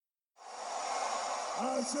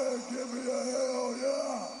I said, give me a hell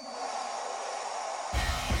yeah.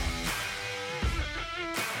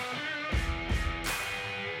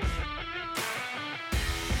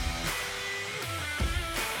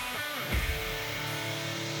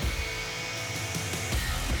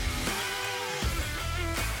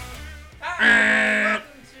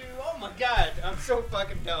 Oh my god, I'm so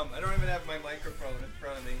fucking dumb. I don't even have my microphone in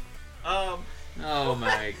front of me. Oh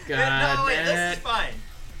my god. No, wait, man. this is fine.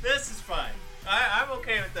 This is fine. I'm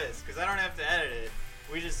okay with this, because I don't have to edit it.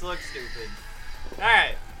 We just look stupid.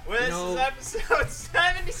 Alright, well, this is episode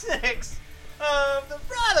 76 of the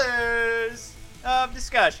Brothers of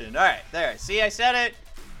Discussion. Alright, there. See, I said it,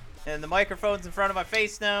 and the microphone's in front of my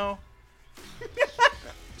face now.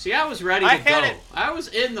 See, I was ready to go. I was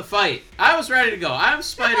in the fight. I was ready to go. I'm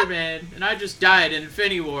Spider-Man, and I just died in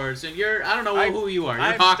Infinity Wars, and I don't know who you are.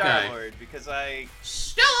 You're Hawkeye. I'm Star-Lord, because I...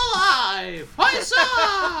 Still alive!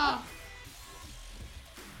 Hysa!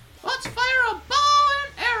 Let's fire a bow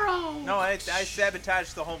and arrow! No, I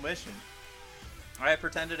sabotaged the whole mission. I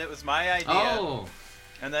pretended it was my idea. Oh.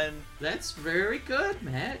 And then... That's very good,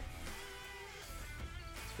 Matt.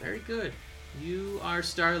 It's very good. You are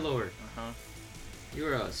Star-Lord. Uh-huh.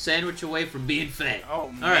 You're a sandwich away from being fat. Oh,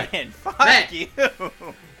 all man. Right. Fuck Matt. you.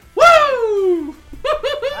 Woo!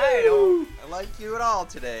 I don't like you at all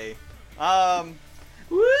today. All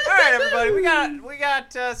right, everybody. We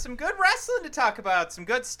got some good wrestling to talk about. Some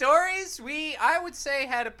good stories. I would say,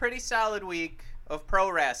 had a pretty solid week of pro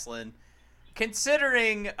wrestling.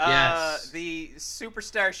 Considering the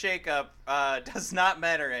superstar shakeup does not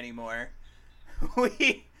matter anymore.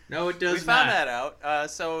 No, it does not. We found that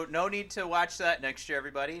out. So no need to watch that next year,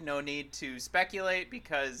 everybody. No need to speculate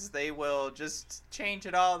because they will just change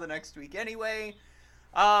it all the next week anyway.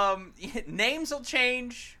 Names will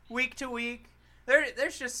change week to week.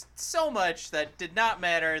 There's just so much that did not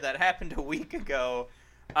matter that happened a week ago.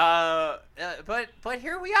 But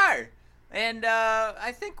here we are. And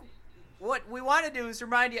I think what we want to do is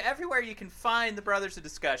remind you everywhere you can find the Brothers of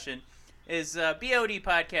Discussion is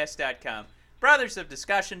bodpodcast.com.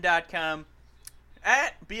 brothersofdiscussion.com,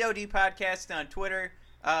 at BOD Podcast on Twitter,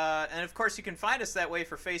 and of course you can find us that way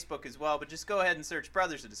for Facebook as well, but just go ahead and search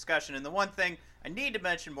Brothers of Discussion. And the one thing I need to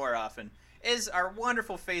mention more often is our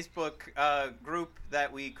wonderful Facebook group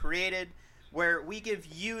that we created, where we give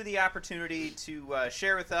you the opportunity to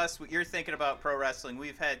share with us what you're thinking about pro wrestling.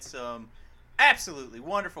 We've had some absolutely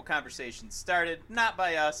wonderful conversations started, not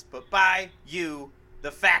by us, but by you,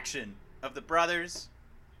 the faction of the Brothers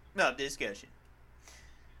of Discussion.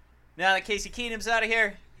 Now that Casey Keenum's out of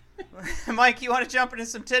here, Mike, you want to jump into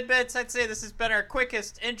some tidbits? I'd say this has been our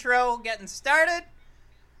quickest intro getting started.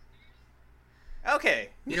 Okay.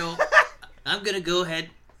 You know, I'm gonna go ahead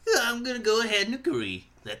and agree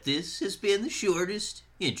that this has been the shortest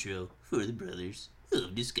intro for the Brothers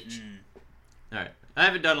of Discussion. All right. I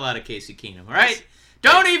haven't done a lot of Casey Keenum, all right?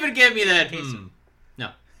 Don't even give me that.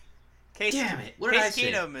 No. Damn it. What did I say?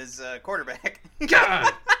 Casey Keenum is quarterback.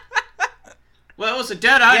 God. Well, it was a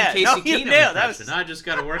dead-on Casey Keenum impression. Was... I just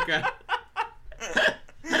got to work on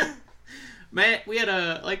Matt, we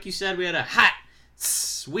had like you said, we had a hot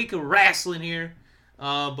week of wrestling here.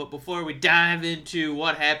 But before we dive into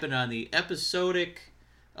what happened on the episodic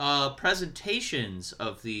presentations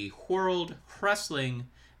of the World Wrestling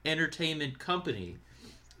Entertainment Company,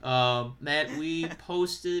 Matt, we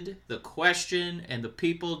posted the question, and the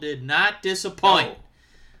people did not disappoint. No.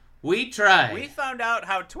 We tried. We found out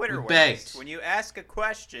how Twitter works. Begged. When you ask a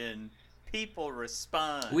question, people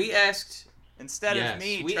respond. We asked... Instead of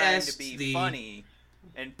me trying to be funny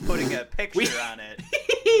and putting a picture on it,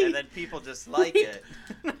 and then people just like it.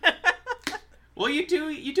 Well, you do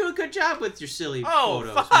a good job with your silly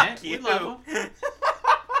photos, fuck Matt. We love them.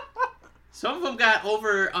 Some of them got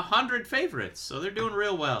over 100 favorites, so they're doing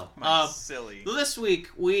real well. Silly. This week,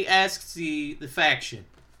 we asked the faction,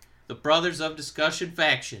 the Brothers of Discussion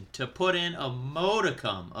faction, to put in a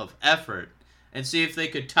modicum of effort and see if they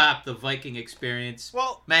could top the Viking experience.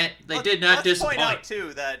 Well, Matt, they did not disappoint. Let's point out,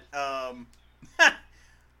 too, that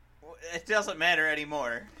it doesn't matter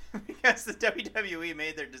anymore because the WWE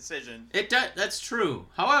made their decision. That's true.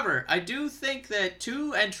 However, I do think that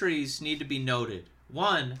two entries need to be noted.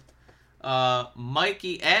 One,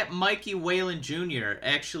 Mikey Whalen Jr.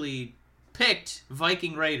 actually picked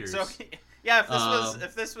Viking Raiders. So, yeah,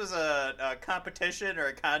 if this was a competition or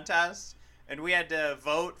a contest, and we had to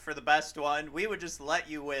vote for the best one, we would just let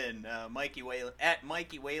you win, Mikey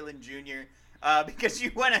Whalen Jr. Because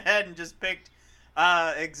you went ahead and just picked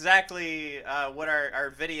exactly what our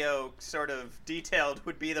video sort of detailed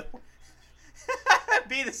would be the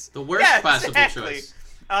worst possible choice.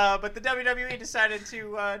 But the WWE decided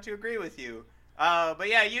to agree with you. But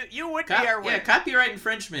yeah, you would be our winner. Yeah, copyright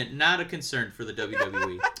infringement, not a concern for the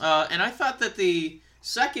WWE. And I thought that the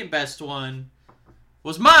second best one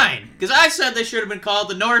was mine, because I said they should have been called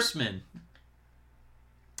the Norsemen.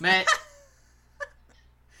 Matt,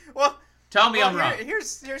 Well, tell me I'm wrong.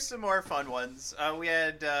 Here's some more fun ones. We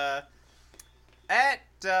had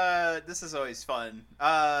this is always fun.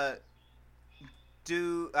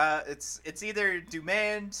 It's either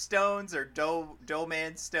Duman Stones or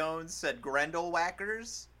Doman Stones said Grendel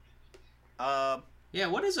Whackers. Yeah,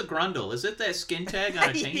 what is a grundle? Is it that skin tag on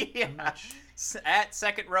a chain? Yeah. At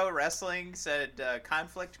Second Row Wrestling said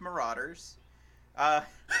Conflict Marauders.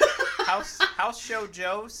 House Show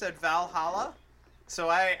Joe said Valhalla. So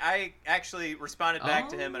I actually responded back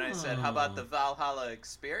to him and I said, how about the Valhalla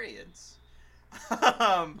Experience?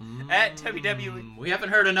 At WWE, we haven't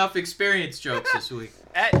heard enough experience jokes this week.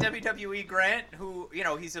 At WWE Grant, who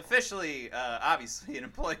he's officially obviously an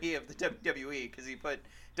employee of the WWE because he put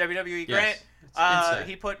WWE Grant.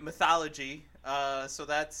 He put mythology, so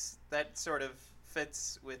that sort of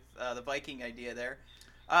fits with the Viking idea there.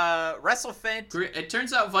 WrestleFant. It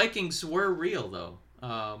turns out Vikings were real though.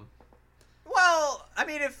 Well, I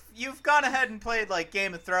mean, if you've gone ahead and played like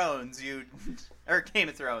Game of Thrones,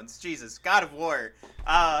 God of War,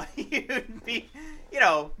 you'd be,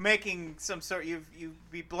 making some sort. You'd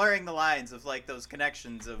be blurring the lines of like those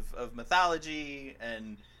connections of mythology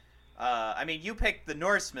and. I mean, you picked the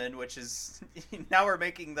Norsemen, which is now we're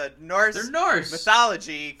making the Norse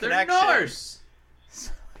mythology connection. They're Norse.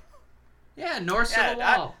 Yeah, Norse of the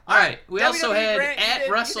Wall. All right. We also had at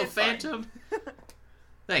Russell Phantom.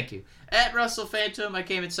 Thank you. At Russell Phantom, I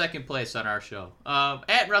came in second place on our show.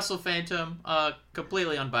 At Russell Phantom,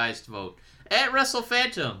 completely unbiased vote. At Russell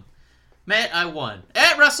Phantom, Matt, I won.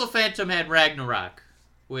 At Russell Phantom had Ragnarok,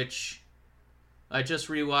 which I just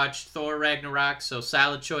rewatched Thor Ragnarok, so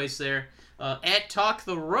solid choice there. At Talk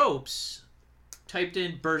the Ropes, typed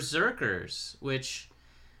in Berserkers, which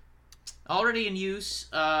already in use.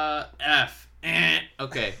 F.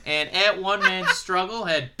 Okay. And at One Man Struggle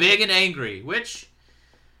had Big and Angry, which,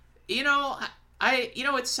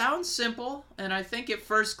 it sounds simple, and I think at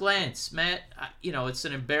first glance, Matt, it's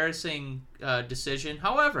an embarrassing decision.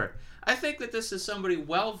 However, I think that this is somebody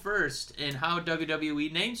well-versed in how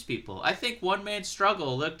WWE names people. I think One Man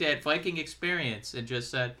Struggle looked at Viking Experience and just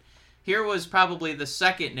said, here was probably the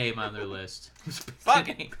second name on their list. Fuck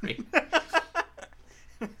Angry.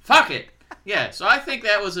 Fuck it. Yeah, so I think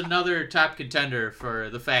that was another top contender for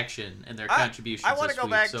the faction and their contributions I want to go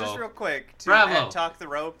back just real quick to Talk the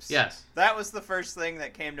Ropes. Yes. That was the first thing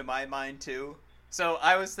that came to my mind, too. So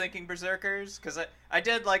I was thinking Berserkers, because I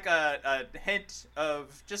did like a hint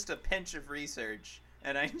of just a pinch of research,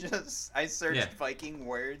 and I searched Viking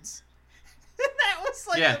words. That was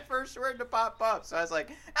like the first word to pop up, so I was like,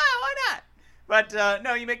 why not? But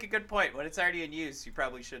no, you make a good point. When it's already in use, you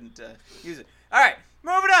probably shouldn't use it. All right,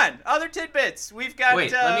 moving on. Other tidbits. We've got...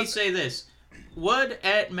 Wait, let me say this. Would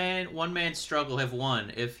One Man Struggle have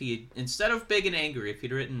won if he, instead of Big and Angry, if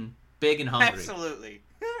he'd written Big and Hungry? Absolutely.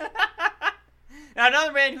 Now,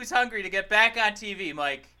 another man who's hungry to get back on TV,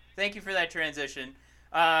 Mike, thank you for that transition,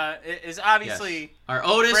 is obviously our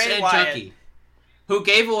Otis Bray and Wyatt. Chucky, who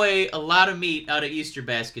gave away a lot of meat out of Easter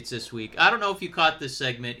baskets this week. I don't know if you caught this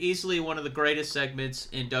segment. Easily one of the greatest segments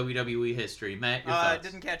in WWE history. Matt, your thoughts? I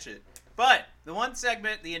didn't catch it. But the one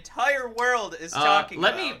segment the entire world is talking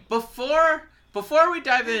about. Before we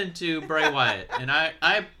dive into Bray Wyatt, and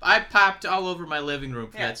I popped all over my living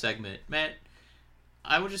room for that segment, Matt,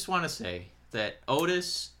 I would just want to say that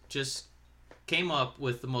Otis just came up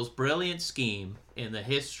with the most brilliant scheme in the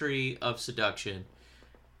history of seduction.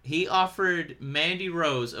 He offered Mandy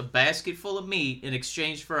Rose a basket full of meat in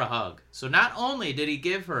exchange for a hug. So not only did he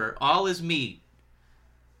give her all his meat,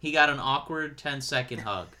 he got an awkward 10-second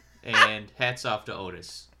hug. And hats off to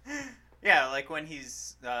Otis. Yeah, like when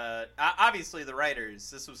he's... obviously the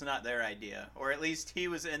writers, this was not their idea. Or at least he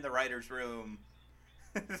was in the writer's room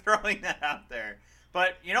throwing that out there.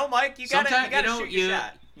 But, Mike, you gotta shoot your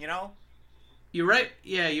shot, You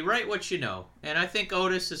write what you know. And I think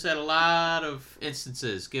Otis has had a lot of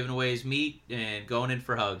instances giving away his meat and going in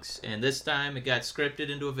for hugs. And this time it got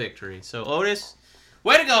scripted into a victory. So, Otis,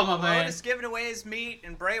 way to go, my man. Otis giving away his meat,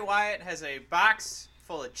 and Bray Wyatt has a box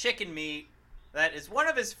full of chicken meat that is one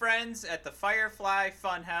of his friends at the Firefly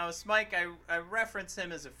Funhouse. Mike, I reference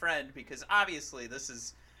him as a friend because obviously this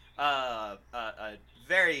is a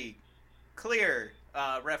very clear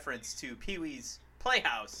reference to Pee-wee's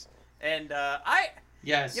Playhouse. And I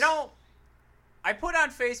put on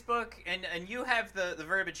Facebook, and you have the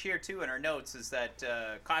verbiage here too in our notes, is that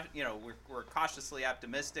we're cautiously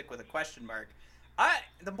optimistic with a question mark.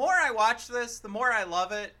 the more I watch this, the more I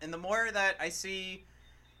love it, and the more that I see,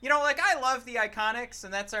 like I love the Iconics,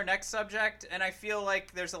 and that's our next subject, and I feel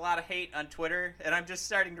like there's a lot of hate on Twitter, and I'm just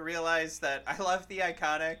starting to realize that I love the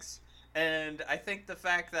Iconics, and I think the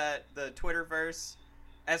fact that the Twitterverse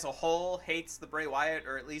as a whole hates the Bray Wyatt,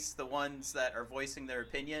 or at least the ones that are voicing their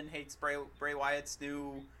opinion hates Bray Wyatt's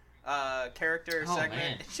new character segment.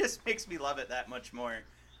 Man. It just makes me love it that much more.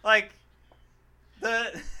 Like,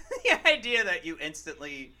 the idea that you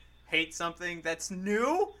instantly hate something that's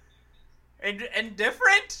new and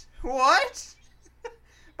different? What?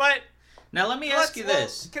 But Now let me ask you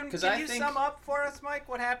this, Can I you think sum up for us, Mike,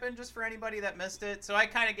 what happened, just for anybody that missed it? So I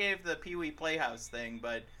kind of gave the Pee Wee Playhouse thing,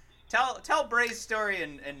 but tell Bray's story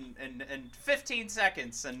in 15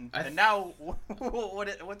 seconds, and now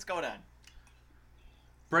what's going on?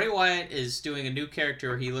 Bray Wyatt is doing a new character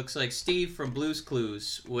where he looks like Steve from Blue's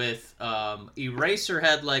Clues with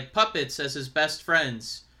Eraserhead-like puppets as his best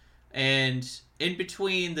friends. And in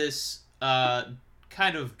between this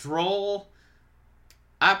kind of droll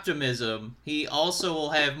optimism, he also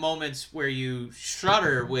will have moments where you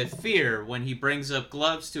shudder with fear when he brings up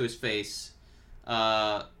gloves to his face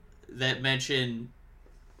that mention...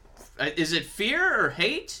 is it fear or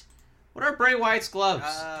hate? What are Bray Wyatt's gloves?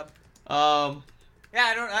 Yeah,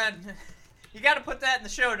 I don't. You got to put that in the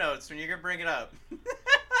show notes when you're gonna bring it up.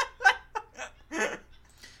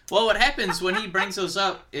 Well, what happens when he brings those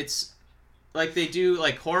up? It's like they do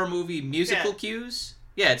like horror movie musical cues.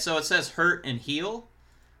 Yeah, so it says hurt and heal,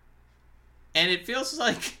 and it feels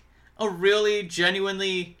like a really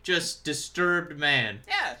genuinely just disturbed man.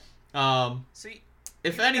 Yeah. See,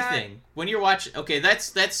 if anything, when you're watching, okay,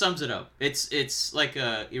 that sums it up. It's like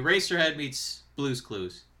a Eraserhead meets Blue's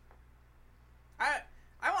Clues.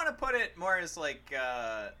 I want to put it more as like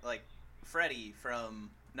Freddy from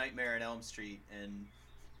Nightmare on Elm Street and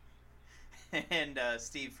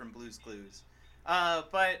Steve from Blue's Clues.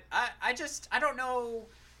 But I don't know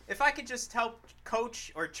if I could just help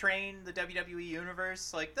coach or train the WWE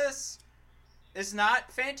universe. Like, this is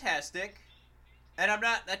not fantastic, and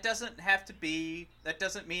that doesn't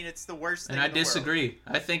mean it's the worst thing And I in the disagree.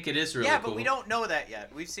 world. I think it is really cool. cool. But we don't know that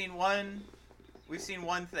yet. We've seen one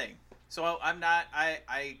thing. So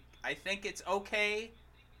I think it's okay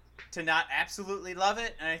to not absolutely love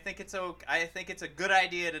it, and I think it's a good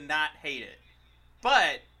idea to not hate it.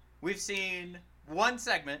 But we've seen one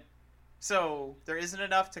segment, so there isn't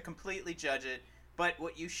enough to completely judge it. But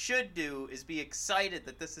what you should do is be excited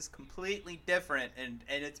that this is completely different and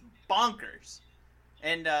it's bonkers.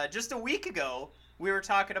 And just a week ago, we were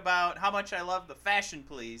talking about how much I love the Fashion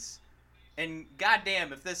Police. And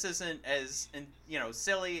goddamn, if this isn't as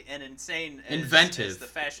silly and insane as, inventive as the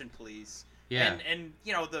Fashion Police, yeah, and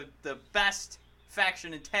the best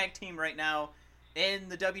faction and tag team right now in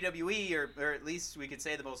the WWE, or at least we could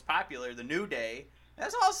say the most popular, the New Day.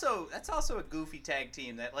 That's also a goofy tag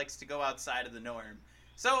team that likes to go outside of the norm.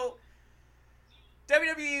 So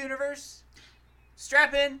WWE Universe,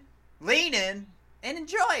 strap in, lean in, and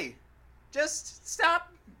enjoy. Just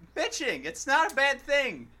stop bitching. It's not a bad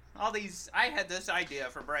thing. I had this idea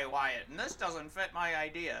for Bray Wyatt, and this doesn't fit my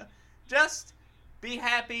idea. Just be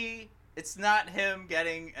happy it's not him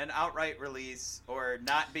getting an outright release or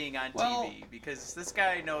not being on TV, because this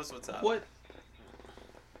guy knows what's up.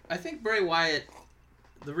 I think Bray Wyatt,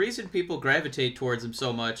 the reason people gravitate towards him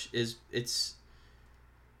so much is this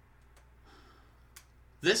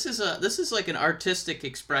is like an artistic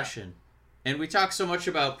expression. And we talk so much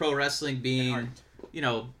about pro wrestling being,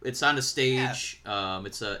 it's on a stage. Yeah.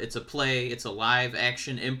 It's a play. It's a live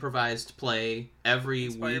action improvised play every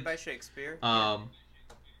week. Inspired by Shakespeare.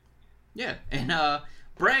 Yeah, and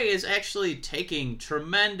Bray is actually taking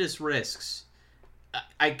tremendous risks.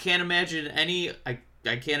 I can't imagine any. I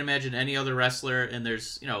can't imagine any other wrestler. And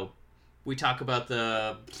there's, we talk about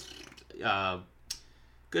the,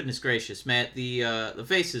 goodness gracious, Matt, the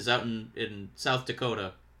faces out in South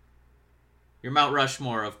Dakota. Your Mount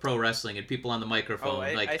Rushmore of pro wrestling and people on the microphone.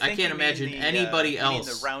 I can't imagine anybody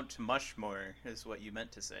else. The Mount Mushmore is what you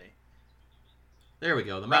meant to say. There we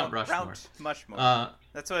go, the Mount Rushmore. Mount Mushmore.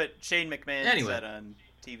 That's what Shane McMahon said on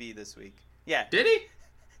TV this week. Yeah. Did he?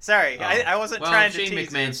 Sorry, I wasn't trying to tease Shane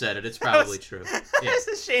McMahon you. said it. It's probably true. Yeah. This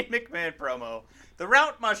is Shane McMahon promo. The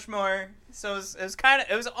Mount Mushmore. So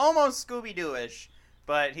it was almost Scooby-Doo-ish,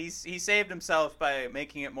 but he saved himself by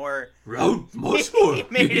making it more. Mount Mushmore. He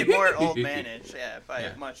made it more old manish. Yeah,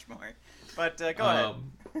 much more. But go ahead.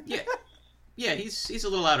 Yeah, he's a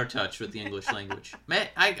little out of touch with the English language. Matt,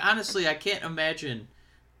 I can't imagine,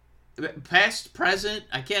 past, present,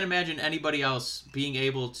 I can't imagine anybody else being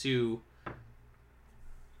able to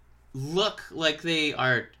look like they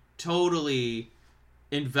are totally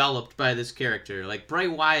enveloped by this character. Like Bray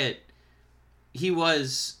Wyatt, he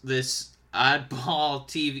was this oddball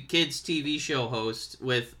kids TV show host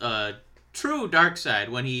with a true dark side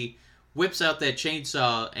when he whips out that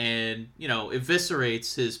chainsaw and,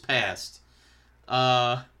 eviscerates his past.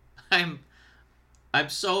 I'm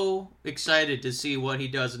so excited to see what he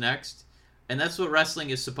does next. And that's what wrestling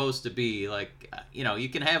is supposed to be. Like, you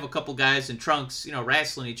can have a couple guys in trunks,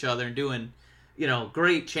 wrestling each other and doing,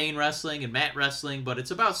 great chain wrestling and mat wrestling, but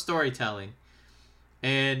it's about storytelling.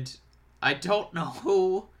 And I don't know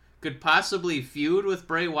who could possibly feud with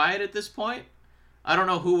Bray Wyatt at this point. I don't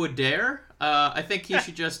know who would dare. I think he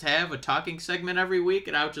should just have a talking segment every week,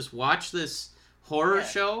 and I would just watch this horror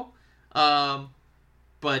show.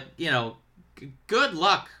 But, good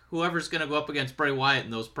luck whoever's going to go up against Bray Wyatt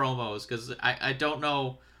in those promos, because I don't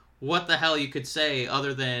know what the hell you could say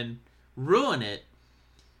other than ruin it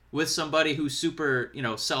with somebody who's super,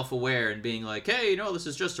 self-aware and being like, hey, this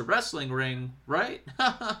is just a wrestling ring, right?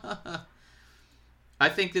 I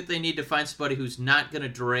think that they need to find somebody who's not going to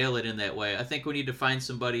derail it in that way. I think we need to find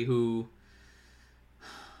somebody who...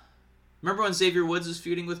 Remember when Xavier Woods was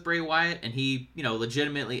feuding with Bray Wyatt and he,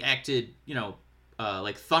 legitimately acted,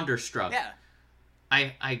 like thunderstruck? Yeah.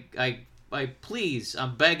 I please,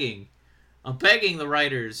 I'm begging the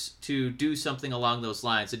writers to do something along those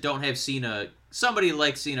lines and don't have somebody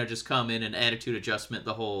like Cena just come in and attitude adjustment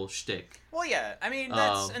the whole shtick. Well, yeah, I mean,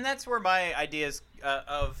 that's where my ideas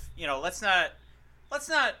of, let's not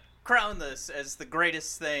crown this as the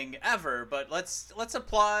greatest thing ever, but let's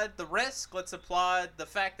applaud the risk. Let's applaud the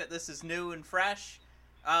fact that this is new and fresh.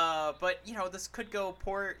 But this could go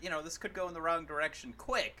this could go in the wrong direction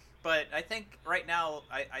quick. But I think right now,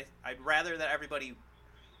 I'd rather that everybody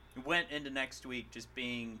went into next week just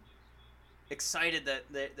being excited that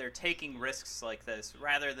they're taking risks like this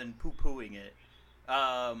rather than poo-pooing it.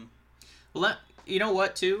 Well, you know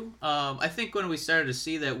what, too? I think when we started to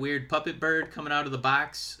see that weird puppet bird coming out of the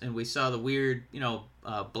box and we saw the weird,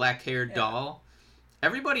 black-haired doll,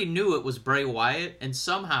 everybody knew it was Bray Wyatt, and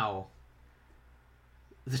somehow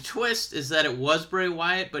the twist is that it was Bray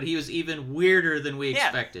Wyatt, but he was even weirder than we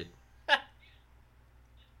expected.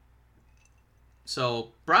 So,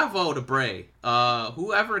 bravo to Bray.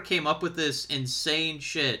 Whoever came up with this insane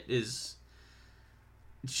shit is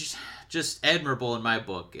just admirable in my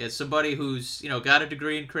book. As somebody who's, got a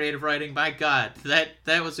degree in creative writing, my God,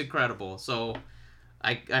 that was incredible. So,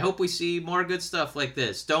 I hope we see more good stuff like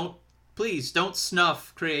this. Please don't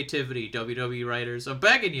snuff creativity, WWE writers. I'm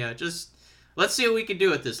begging you. Just let's see what we can do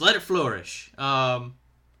with this. Let it flourish. But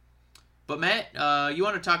Matt, you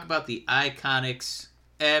want to talk about the Iconics?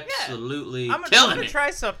 Absolutely I'm gonna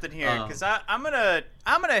try something here because I'm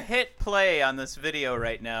gonna hit play on this video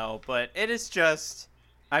right now, but it is just,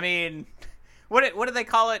 I mean, what do they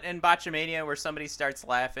call it in Botchamania where somebody starts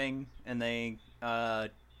laughing and they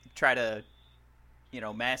try to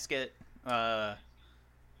mask it? You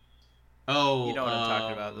know what I'm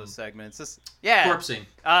talking about, those segments. Corpsing.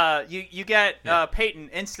 You get Peyton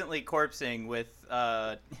instantly corpsing with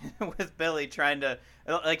with Billy trying to,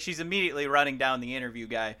 like, she's immediately running down the interview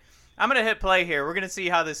guy. I'm going to hit play here. We're going to see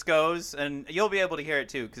how this goes, and you'll be able to hear it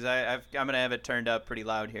too because I'm going to have it turned up pretty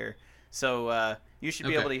loud here. So you should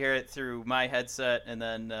be able to hear it through my headset, and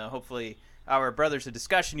then hopefully our Brothers of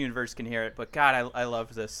Discussion universe can hear it. But God, I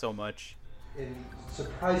love this so much. In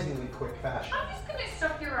surprisingly quick fashion. I'm just going to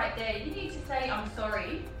stop you right there. You need to say I'm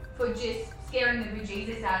sorry for just scaring the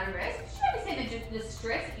bejesus out of her. She understand the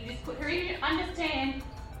stress that you just put her in. You understand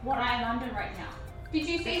what I am under right now. Did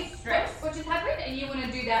you see stress? What just happened? And you want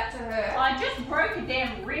to do that to her? I just broke a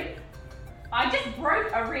damn rib. I just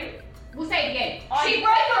broke a rib. We'll say it again. She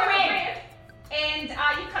broke a rib. And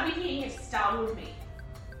you come in here and you've startled me.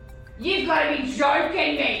 You've got to be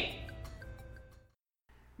joking me.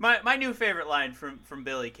 My new favorite line from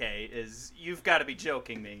Billy Kay is, "You've got to be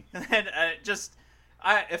joking me." And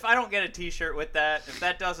if I don't get a T-shirt with that, if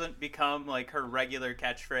that doesn't become like her regular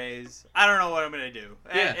catchphrase, I don't know what I'm gonna do.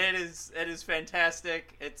 Yeah. It is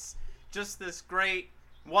fantastic. It's just this great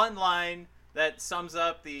one line that sums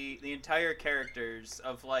up the entire characters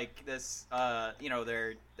of like this,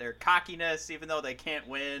 their cockiness, even though they can't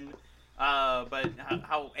win, but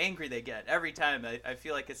how angry they get every time. I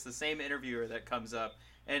feel like it's the same interviewer that comes up.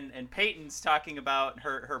 And Peyton's talking about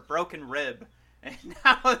her broken rib and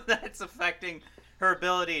how that's affecting her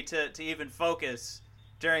ability to even focus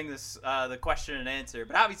during this the question and answer.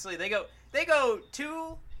 But obviously they go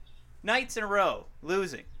 2 nights in a row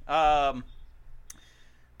losing.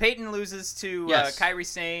 Peyton loses to Kairi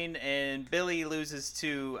Sane, and Billy loses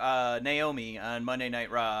to Naomi on Monday Night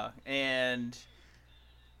Raw. And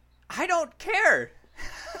I don't care.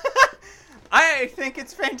 I think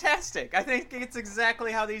it's fantastic. I think it's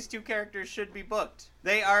exactly how these two characters should be booked.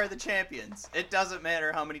 They are the champions. It doesn't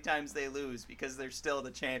matter how many times they lose because they're still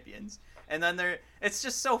the champions. And then it's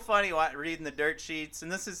just so funny reading the dirt sheets.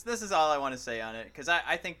 And this is all I want to say on it because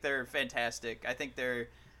I think they're fantastic. I think they're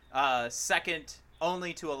second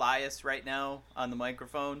only to Elias right now on the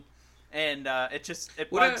microphone. And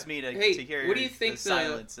it bugs me to hear what do you think the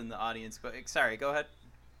silence in the audience. But sorry, go ahead.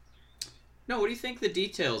 No, what do you think the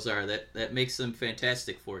details are that makes them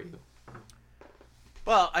fantastic for you?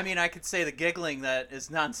 Well, I mean, I could say the giggling that is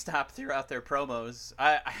nonstop throughout their promos.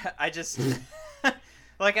 I just,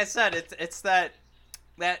 like I said, it's that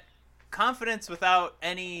confidence without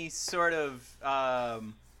any sort of what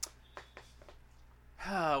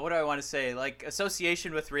do I want to say? Like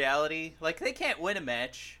association with reality. Like they can't win a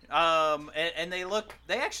match. And they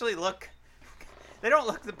actually look. They don't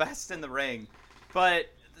look the best in the ring, but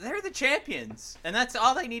they're the champions, and that's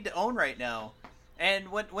all they need to own right now. And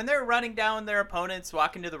when they're running down their opponents,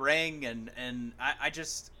 walking to the ring, and I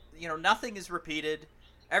just, nothing is repeated.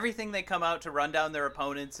 Everything they come out to run down their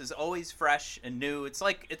opponents is always fresh and new. It's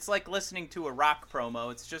like listening to a rock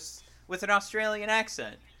promo. It's just with an Australian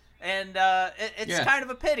accent, and it's kind of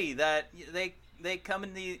a pity that they come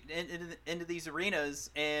into these arenas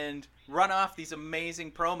and run off these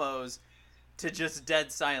amazing promos to just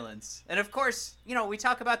dead silence. And of course, we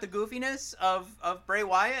talk about the goofiness of Bray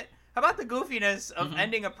Wyatt. How about the goofiness of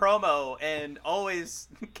ending a promo and always,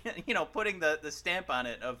 putting the stamp on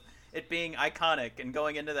it of it being iconic and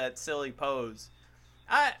going into that silly pose.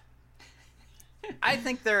 I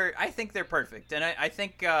think they're perfect, and I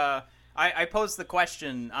think I posed the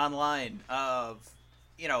question online of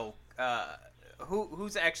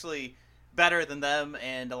who's actually better than them,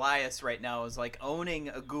 and Elias right now is like owning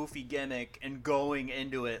a goofy gimmick and going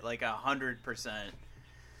into it like 100%.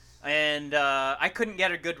 And I couldn't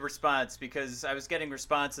get a good response because I was getting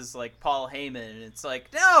responses like Paul Heyman, and it's like,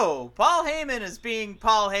 no, Paul Heyman is being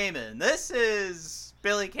Paul Heyman. This is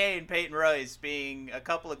Billy Kay and Peyton Royce being a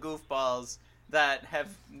couple of goofballs that have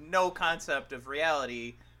no concept of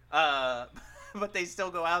reality, but they still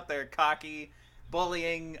go out there cocky,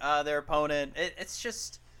 bullying their opponent.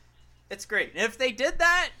 It's great. And if they did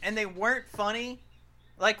that and they weren't funny,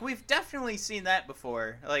 like we've definitely seen that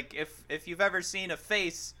before. Like if you've ever seen a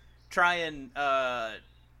face try and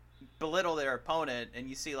belittle their opponent, and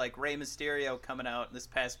you see like Rey Mysterio coming out this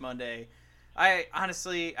past Monday, I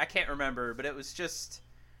can't remember, but it was just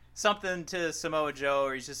something to Samoa Joe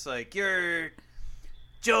where he's just like, you're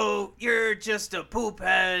just a poop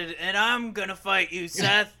head and I'm gonna fight you,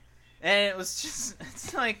 Seth. And it's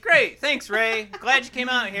like, great, thanks, Ray. Glad you came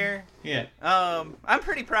out here. Yeah. I'm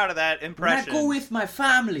pretty proud of that impression. When I go with my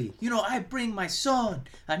family, I bring my son,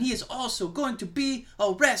 and he is also going to be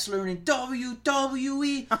a wrestler in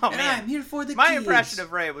WWE, and man. I'm here for the My kids. impression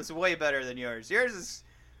of Ray was way better than yours. Yours is...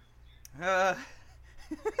 That's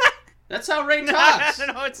how Ray talks.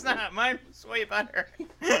 No, it's not. Mine was way better.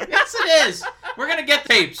 Yes, it is. We're going to get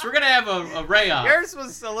tapes. We're going to have a Ray off. Yours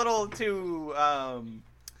was a little too...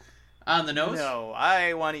 On the nose? No,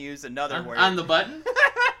 I want to use another word. On the button?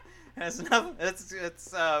 Let's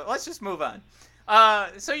just move on.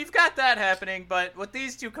 So you've got that happening, but what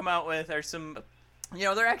these two come out with are some,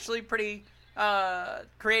 they're actually pretty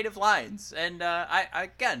creative lines. And I'm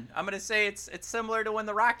going to say it's similar to when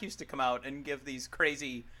The Rock used to come out and give these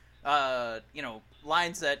crazy,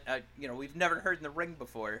 lines that, we've never heard in the ring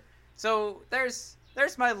before. So there's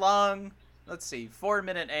my long,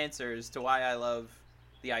 4-minute answer as to why I love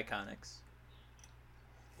the Iconics.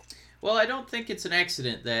 Well, I don't think it's an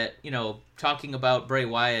accident that, talking about Bray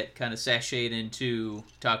Wyatt kind of sashayed into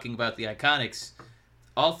talking about the Iconics.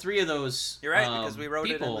 All three of those You're right, because we wrote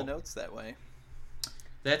people, it in the notes that way.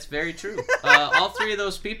 That's very true. All three of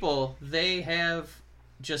those people, they have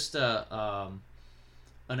just an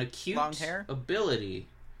acute long hair ability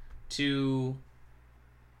to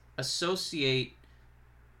associate,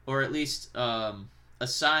 or at least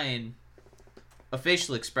assign a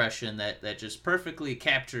facial expression that just perfectly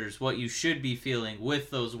captures what you should be feeling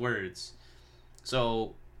with those words.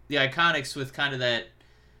 So the Iconics with kind of that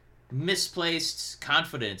misplaced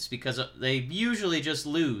confidence, because they usually just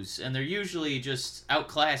lose, and they're usually just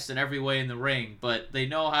outclassed in every way in the ring, but they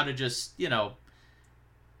know how to just,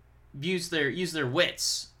 use their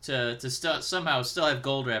wits to somehow still have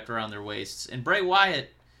gold wrapped around their waists. And Bray Wyatt,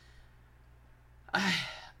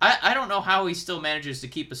 I don't know how he still manages to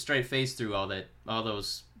keep a straight face through all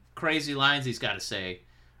those crazy lines he's got to say.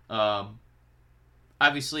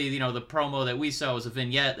 Obviously, the promo that we saw was a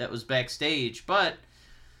vignette that was backstage, but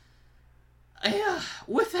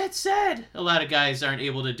with that said, a lot of guys aren't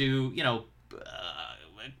able to do,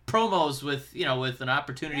 promos with with an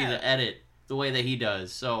opportunity to edit the way that he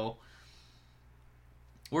does. So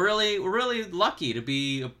we're really lucky to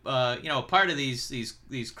be a part of these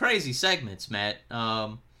crazy segments, Matt.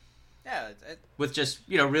 With just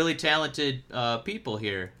really talented people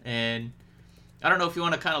here, and I don't know if you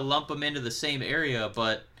want to kind of lump them into the same area,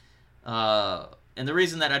 but and the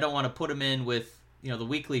reason that I don't want to put them in with the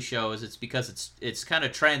weekly show is it's because it's kind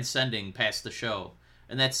of transcending past the show,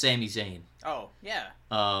 and that's Sami Zayn. Oh yeah.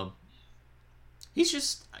 He's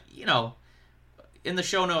just in the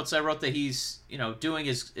show notes I wrote that he's doing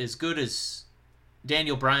as good as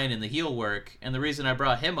Daniel Bryan in the heel work, and the reason I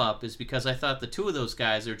brought him up is because I thought the two of those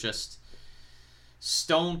guys are just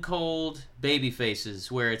stone cold baby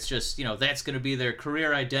faces, where it's just that's going to be their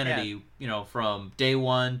career identity from day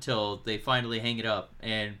one till they finally hang it up.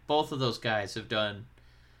 And both of those guys have done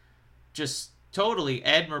just totally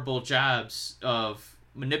admirable jobs of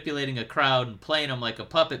manipulating a crowd and playing them like a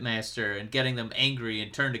puppet master and getting them angry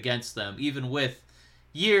and turned against them, even with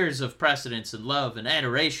years of precedence and love and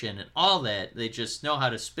adoration and all that. They just know how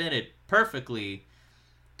to spin it perfectly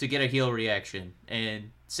to get a heel reaction.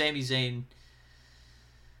 And Sami Zayn,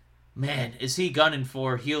 man, is he gunning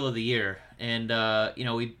for heel of the year. And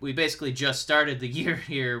we basically just started the year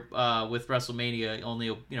here with WrestleMania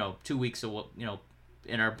only 2 weeks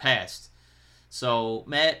in our past. So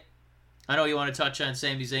Matt, I know you want to touch on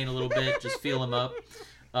Sami Zayn a little bit, just feel him up.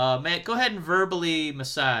 Matt, go ahead and verbally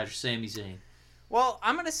massage Sami Zayn. Well,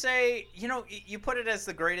 I'm going to say, you put it as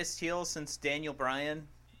the greatest heel since Daniel Bryan.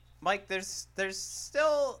 Mike, there's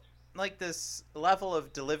still like this level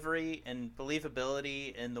of delivery and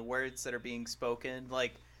believability in the words that are being spoken.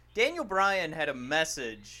 Like, Daniel Bryan had a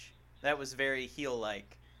message that was very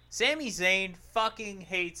heel-like. Sami Zayn fucking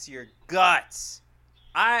hates your guts.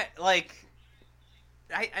 I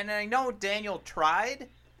know Daniel tried,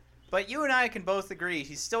 but you and I can both agree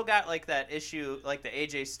he's still got like that issue, like the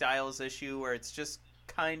AJ Styles issue, where it's just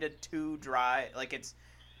kind of too dry. Like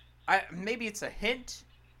maybe it's a hint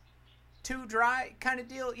too dry kind of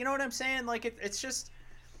deal. You know what I'm saying? Like it's just,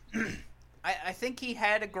 I think he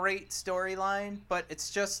had a great storyline, but it's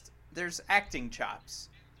just there's acting chops,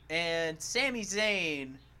 and Sami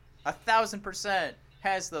Zayn 1,000%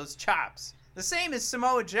 has those chops. The same as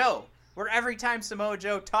Samoa Joe, where every time Samoa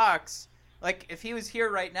Joe talks, like, if he was here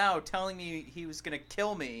right now telling me he was going to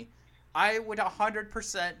kill me, I would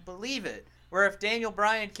 100% believe it. Where if Daniel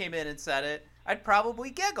Bryan came in and said it, I'd probably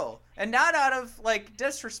giggle. And not out of, like,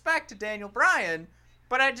 disrespect to Daniel Bryan,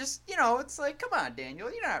 but I just, it's like, come on,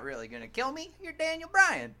 Daniel, you're not really going to kill me. You're Daniel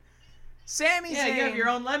Bryan. Sami Zayn, you have your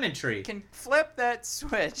own lemon tree. Can flip that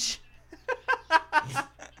switch.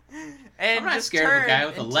 And I'm not scared of a guy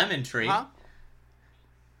with a lemon tree. Huh?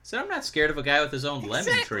 So I'm not scared of a guy with his own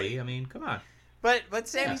lemon tree. I mean, come on. But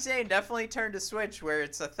Sami Zayn definitely turned a switch where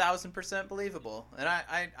it's 1,000% believable, and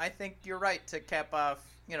I think you're right to cap off.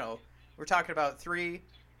 We're talking about three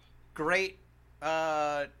great,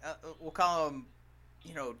 we'll call them,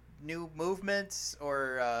 new movements,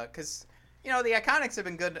 or because the Iconics have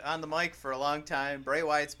been good on the mic for a long time. Bray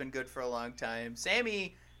Wyatt's been good for a long time.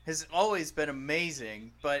 Sami has always been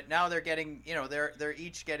amazing, but now they're getting, they're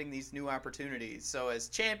each getting these new opportunities. So as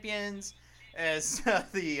champions, as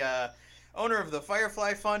the owner of the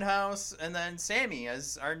Firefly Funhouse, and then Sami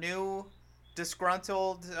as our new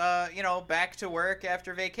disgruntled, back to work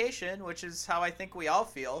after vacation, which is how I think we all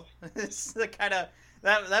feel. It's the kind of,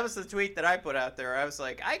 that was the tweet that I put out there. I was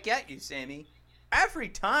like, I get you, Sami. Every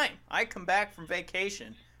time I come back from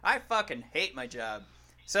vacation, I fucking hate my job.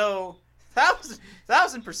 So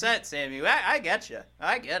 1,000%, Sami. I get you.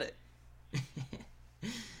 I get it.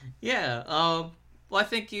 Yeah. Well, I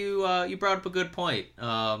think you brought up a good point.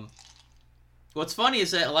 What's funny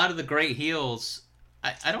is that a lot of the great heels,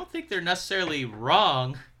 I don't think they're necessarily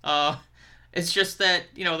wrong. It's just that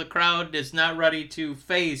the crowd is not ready to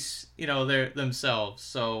face themselves.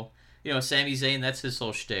 So Sami Zayn, that's his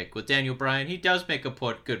whole shtick. With Daniel Bryan, he does make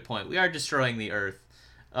a good point. We are destroying the earth.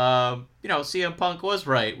 CM Punk was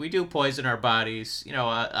right. We do poison our bodies,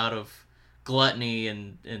 out of gluttony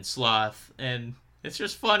and sloth. And it's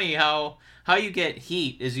just funny how you get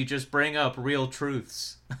heat is you just bring up real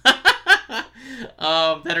truths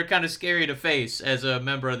that are kind of scary to face as a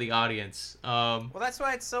member of the audience. Well, that's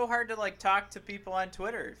why it's so hard to like talk to people on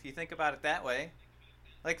Twitter, if you think about it that way.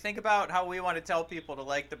 Like, think about how we want to tell people to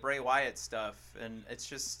like the Bray Wyatt stuff, and it's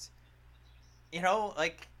just, no,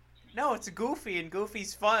 it's goofy, and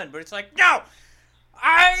goofy's fun, but it's like, no,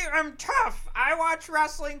 I am tough. I watch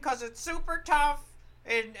wrestling because it's super tough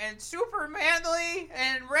and super manly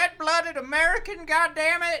and red-blooded American,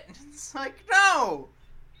 goddammit. It's like, no,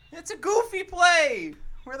 it's a goofy play.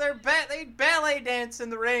 where they ballet dance in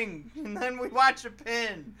the ring, and then we watch a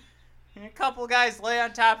pin, and a couple guys lay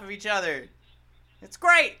on top of each other. It's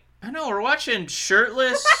great. I know, we're watching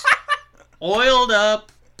shirtless, oiled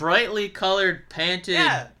up, brightly colored, panted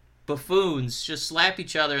Yeah. buffoons just slap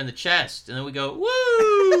each other in the chest, and then we go,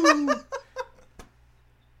 woo!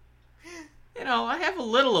 You know, I have a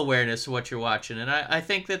little awareness of what you're watching, and I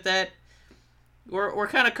think that we're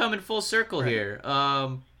kind of coming full circle here,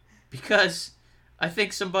 because I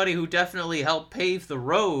think somebody who definitely helped pave the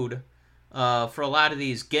road for a lot of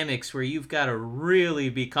these gimmicks where you've got to really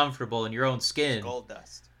be comfortable in your own skin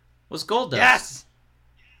Goldust. was Goldust. Yes.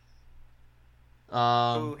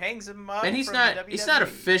 Um, Who hangs him up? and he's from not the WWE. he's not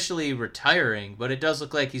officially retiring, but it does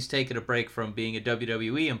look like he's taking a break from being a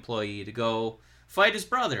WWE employee to go fight his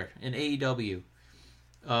brother in AEW.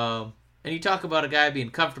 And you talk about a guy being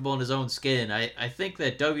comfortable in his own skin. I think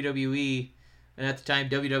that WWE, and at the time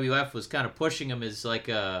WWF, was kind of pushing him as like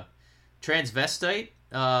a transvestite.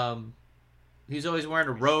 He's always wearing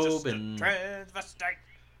a robe Just a and transvestite.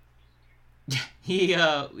 he's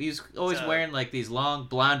always So- wearing like these long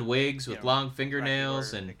blonde wigs with You know, long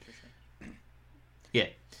fingernails Rocky and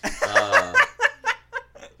Horror yeah.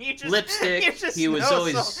 You just- Lipstick, you just he was know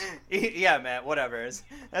always- Yeah, Matt, whatever.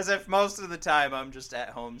 As if most of the time I'm just at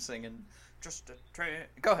home singing, just a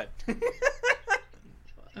Go ahead.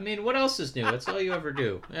 I mean, what else is new? That's all you ever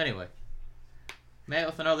do. Anyway, Matt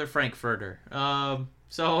with another Frankfurter.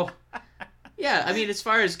 So, yeah, I mean, as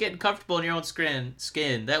far as getting comfortable in your own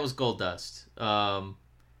skin, that was Goldust. And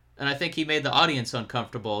I think he made the audience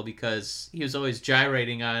uncomfortable because he was always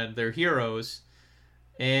gyrating on their heroes.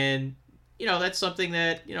 And, you know, that's something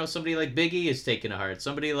that, you know, somebody like Big E is taking to heart.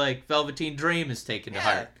 Somebody like Velveteen Dream is taking to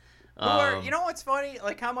heart. Or, you know what's funny?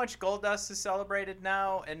 Like how much Goldust is celebrated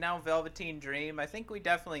now, and now Velveteen Dream. I think we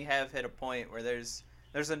definitely have hit a point where there's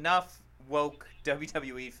enough woke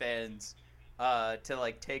WWE fans to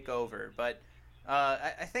like take over. But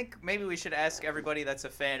I think maybe we should ask everybody that's a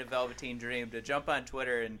fan of Velveteen Dream to jump on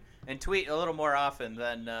Twitter and tweet a little more often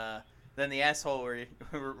than the asshole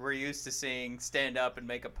we're used to seeing stand up and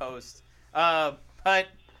make a post. But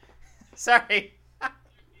sorry.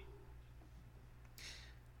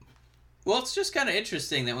 Well, it's just kind of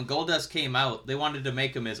interesting that when Goldust came out, they wanted to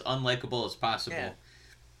make him as unlikable as possible. Yeah.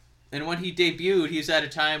 And when he debuted, he was at a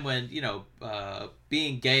time when, you know,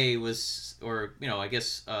 being gay was, or, you know, I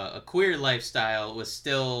guess a queer lifestyle was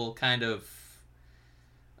still kind of,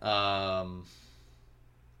 I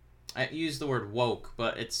use the word woke,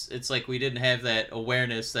 but it's like we didn't have that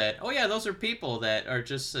awareness that, oh yeah, those are people that are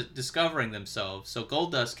just discovering themselves. So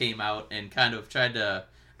Goldust came out and kind of tried to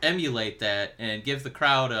emulate that and give the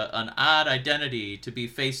crowd an odd identity to be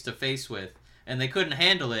face to face with, and they couldn't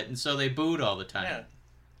handle it, and so they booed all the time. Yeah.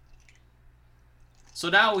 So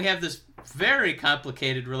now we have this very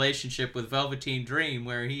complicated relationship with Velveteen Dream,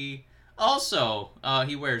 where he also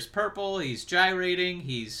he wears purple, he's gyrating,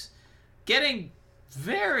 he's getting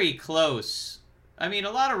very close. I mean, a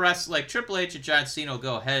lot of wrestlers like Triple H and John Cena will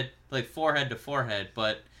go forehead to forehead,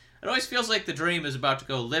 but it always feels like the Dream is about to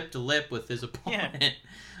go lip to lip with his opponent.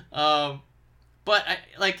 But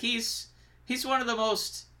he's one of the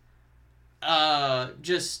most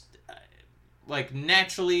just like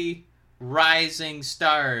naturally rising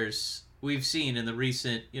stars we've seen in the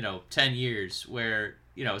recent 10 years, where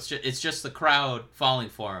it's just the crowd falling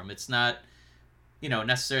for him. It's not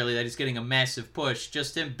necessarily that he's getting a massive push.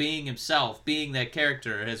 Just him being himself, being that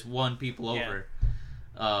character, has won people over.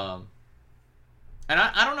 And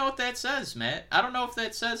I don't know what that says, Matt. I don't know if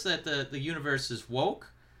that says that the universe is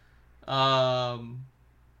woke.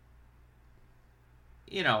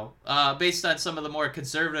 Based on some of the more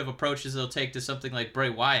conservative approaches they'll take to something like Bray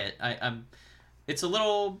Wyatt, it's a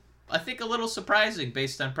little surprising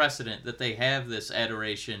based on precedent that they have this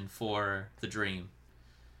adoration for the Dream.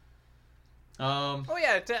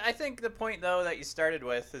 I think the point though that you started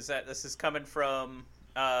with is that this is coming from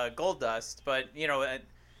Goldust, but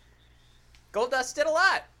Goldust did a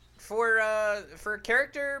lot for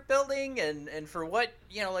character building and for what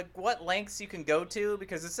what lengths you can go to,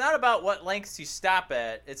 because it's not about what lengths you stop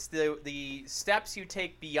at, it's the steps you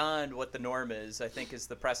take beyond what the norm is. I think is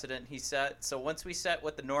the precedent he set. So once we set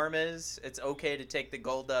what the norm is, it's okay to take the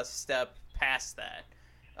Goldust step past that.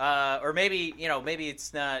 Or maybe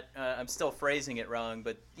it's not. I'm still phrasing it wrong,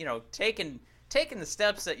 but taking the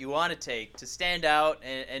steps that you want to take to stand out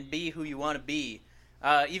and be who you want to be.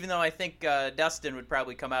 Even though I think Dustin would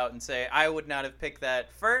probably come out and say I would not have picked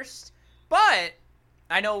that first, but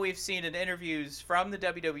I know we've seen in interviews from the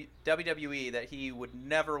WWE that he would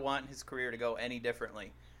never want his career to go any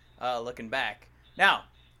differently. Looking back, now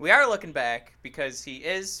we are looking back because he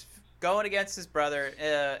is going against his brother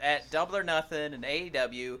at Double or Nothing in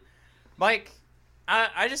AEW. Mike,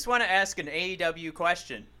 I just want to ask an AEW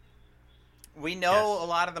question. We know a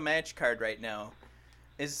lot of the match card right now.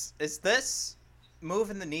 Is this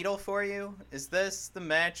moving the needle for you? Is this the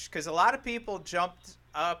match? Because a lot of people jumped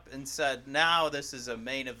up and said, now this is a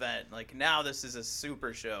main event. Like, now this is a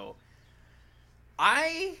super show.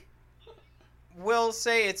 I will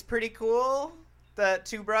say it's pretty cool that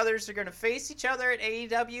two brothers are going to face each other at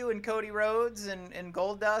AEW and Cody Rhodes and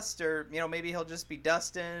Goldust, or, you know, maybe he'll just be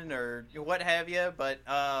Dustin or what have you. But,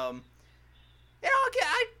 you know,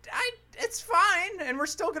 it's fine, and we're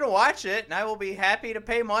still going to watch it, and I will be happy to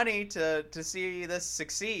pay money to see this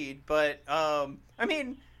succeed. But, I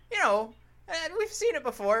mean, you know, we've seen it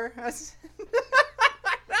before. I've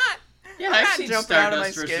seen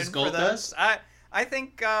Stardust versus Goldust. I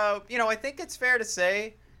think, you know, I think it's fair to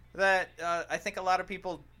say that I think a lot of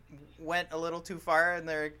people went a little too far in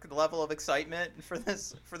their level of excitement for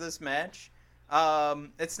this match.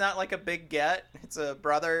 It's not like a big get. It's a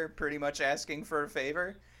brother pretty much asking for a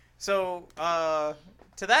favor. So,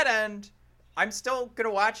 to that end, I'm still going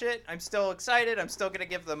to watch it. I'm still excited. I'm still going to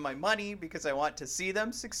give them my money because I want to see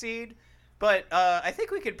them succeed. But I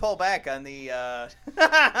think we could pull back on the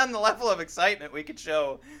on the level of excitement we could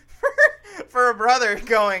show for a brother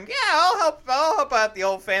going, yeah, I'll help out the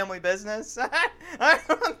old family business. I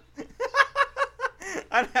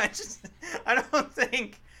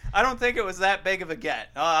don't think it was that big of a get.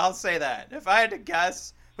 I'll say that. If I had to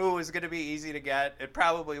guess who was going to be easy to get, it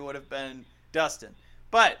probably would have been Dustin.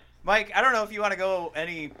 But Mike, I don't know if you want to go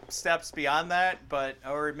any steps beyond that,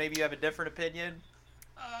 or maybe you have a different opinion.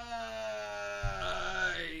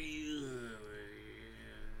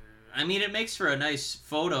 I mean, it makes for a nice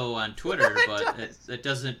photo on Twitter, but it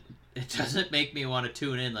doesn't make me want to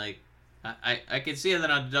tune in. Like, I can see that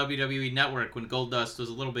on the WWE Network when Goldust was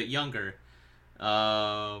a little bit younger.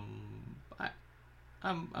 I'm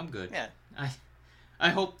good. Yeah. I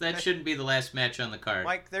hope that shouldn't be the last match on the card.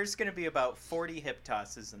 Mike, there's going to be about 40 hip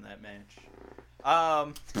tosses in that match.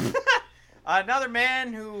 Another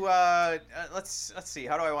man who let's see,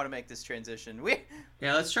 how do I want to make this transition?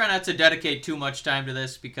 Let's try not to dedicate too much time to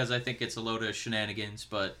this because I think it's a load of shenanigans,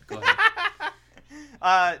 but go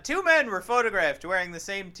ahead. Two men were photographed wearing the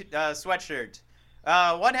same sweatshirt.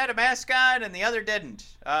 One had a mask on and the other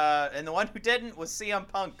didn't. And the one who didn't was CM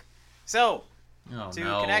Punk. So,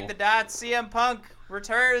 connect the dots, CM Punk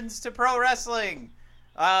returns to pro wrestling.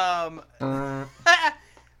 How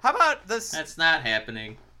about this? That's not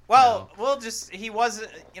happening. Well, he wasn't,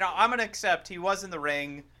 I'm going to accept he was in the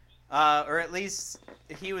ring, or at least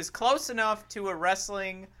he was close enough to a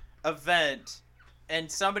wrestling event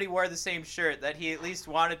and somebody wore the same shirt that he at least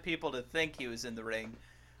wanted people to think he was in the ring.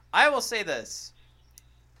 I will say this.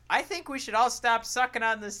 I think we should all stop sucking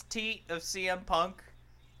on this teat of CM Punk,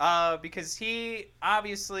 because he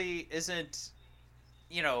obviously isn't,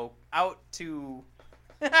 out to,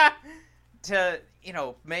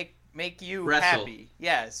 make you wrestle. Happy.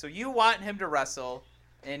 Yeah, so you want him to wrestle,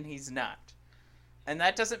 and he's not. And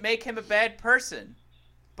that doesn't make him a bad person.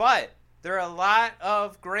 But there are a lot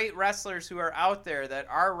of great wrestlers who are out there that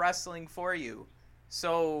are wrestling for you.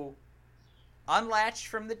 So unlatch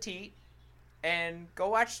from the teat and go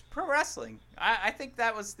watch pro wrestling. I think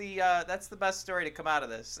that was that's the best story to come out of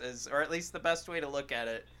this, or at least the best way to look at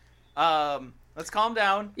it. Let's calm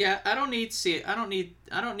down. Yeah, I don't need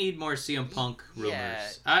more CM Punk rumors. Yeah.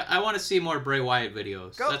 I want to see more Bray Wyatt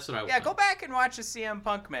videos. That's what I want. Yeah, go back and watch a CM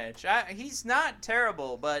Punk match. He's not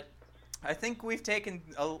terrible, but I think we've taken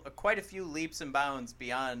quite a few leaps and bounds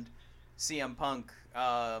beyond CM Punk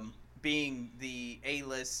being the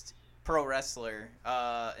A-list pro wrestler.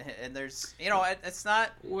 And there's, it's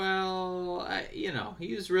not... Well,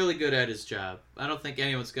 he was really good at his job. I don't think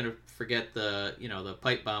anyone's going to forget the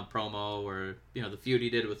pipe bomb promo or, the feud he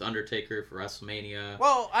did with Undertaker for WrestleMania.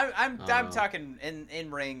 Well, I'm talking in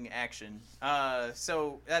ring action.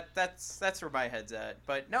 So that's where my head's at.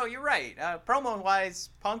 But no, you're right. Promo wise,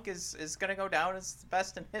 Punk is going to go down as the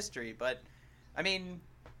best in history. But I mean,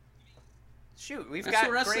 shoot, that's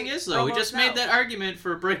what wrestling is, though. We just made that argument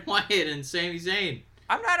for Bray Wyatt and Sami Zayn.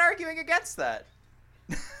 I'm not arguing against that.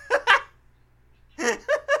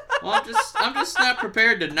 Well, I'm just not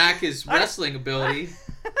prepared to knock his wrestling ability.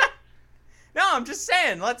 No, I'm just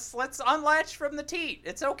saying, let's unlatch from the teat.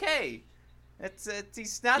 It's okay.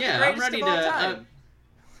 He's not the greatest of all time.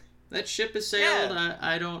 That ship has sailed. Yeah.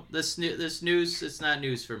 I don't. This news. It's not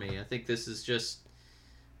news for me. I think this is just,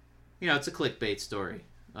 it's a clickbait story.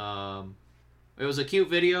 It was a cute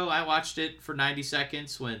video. I watched it for 90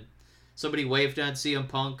 seconds when somebody waved on CM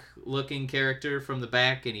Punk looking character from the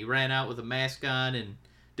back, and he ran out with a mask on and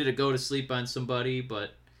did it go to sleep on somebody,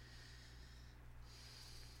 but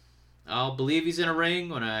I'll believe he's in a ring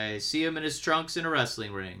when I see him in his trunks in a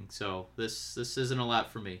wrestling ring. So this isn't a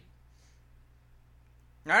lot for me.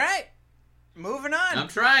 All right. Moving on. I'm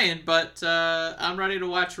trying, but I'm ready to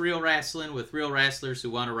watch real wrestling with real wrestlers who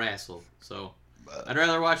want to wrestle. So I'd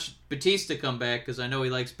rather watch Batista come back because I know he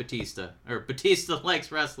likes Batista. Or Batista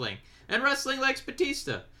likes wrestling. And wrestling likes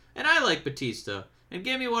Batista. And I like Batista. And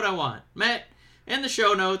give me what I want. Matt, in the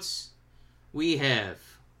show notes, we have...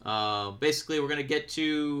 basically, we're going to get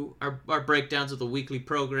to our breakdowns of the weekly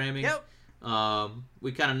programming. Yep.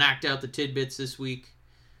 We kind of knocked out the tidbits this week.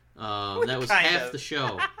 That was half the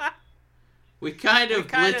show. We kind of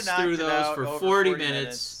blitzed through those for 40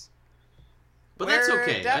 minutes. But that's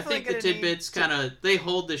okay. I think the tidbits kind of, they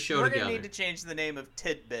hold the show together. We're going to need to change the name of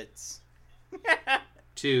tidbits.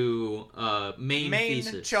 To main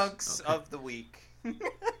thesis. Chunks of the week.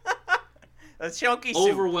 A chunky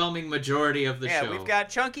soup. Overwhelming majority of the show. Yeah, we've got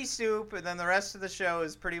chunky soup, and then the rest of the show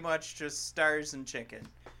is pretty much just stars and chicken.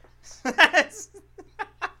 That's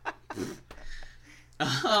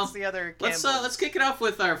the other Campbell's. Let's kick it off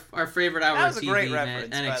with our favorite hour that was of a TV, great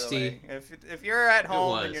reference, NXT. by the way. If you're at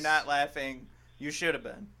home and you're not laughing, you should have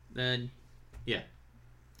been. Then, yeah.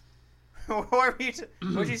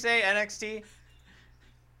 What'd you say, NXT?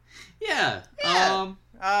 Yeah.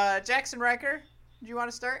 Jackson Riker, do you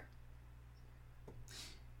want to start?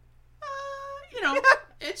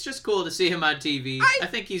 It's just cool to see him on TV. I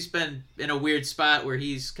think he's been in a weird spot where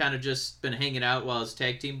he's kind of just been hanging out while his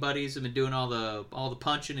tag team buddies have been doing all the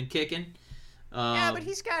punching and kicking. Yeah, but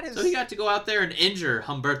he's got his... So he got to go out there and injure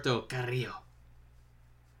Humberto Carrillo.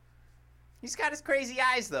 He's got his crazy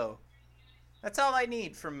eyes, though. That's all I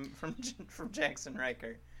need from Jackson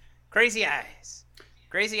Riker. Crazy eyes.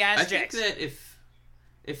 Crazy eyes Jackson. I think that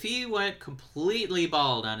if he went completely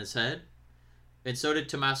bald on his head, and so did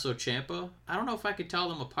Tommaso Ciampa, I don't know if I could tell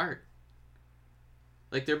them apart.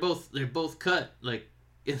 Like they're both cut like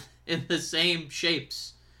in the same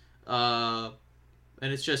shapes, and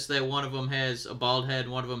it's just that one of them has a bald head,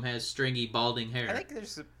 one of them has stringy balding hair. I think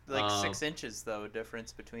there's like 6 inches though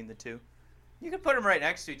difference between the two. You could put them right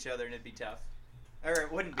next to each other and it'd be tough, or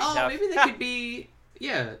it wouldn't be tough. Oh, maybe they could be.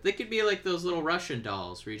 Yeah, they could be like those little Russian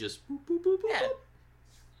dolls where you just boop, boop, boop, boop, Yeah. boop.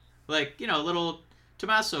 Like little.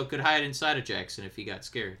 Tommaso could hide inside of Jackson if he got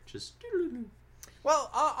scared. Just. Well,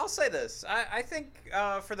 I'll say this. I think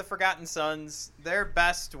for the Forgotten Sons, their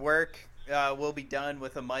best work will be done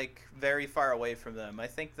with a mic very far away from them. I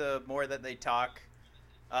think the more that they talk,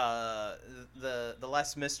 the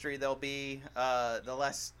less mystery there'll be, the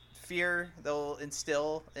less fear they'll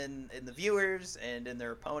instill in the viewers and in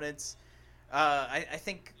their opponents. I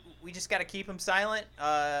think we just got to keep him silent.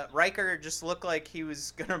 Riker just looked like he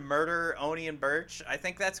was going to murder Oni and Birch. I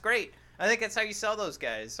think that's great. I think that's how you sell those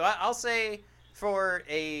guys. So I'll say for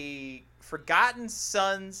a Forgotten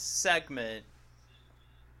Sons segment,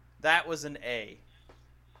 that was an A.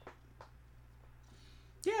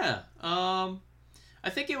 Yeah. I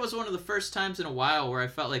think it was one of the first times in a while where I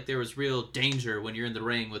felt like there was real danger when you're in the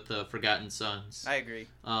ring with the Forgotten Sons. I agree.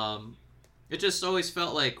 It just always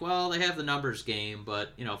felt like, well, they have the numbers game,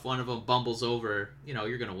 but, if one of them bumbles over,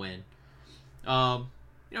 you're going to win.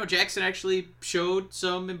 Jackson actually showed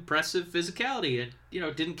some impressive physicality and,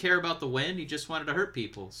 didn't care about the win. He just wanted to hurt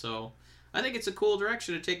people. So I think it's a cool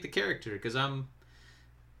direction to take the character because I'm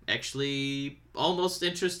actually almost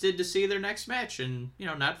interested to see their next match and,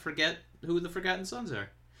 not forget who the Forgotten Sons are.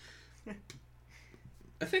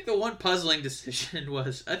 I think the one puzzling decision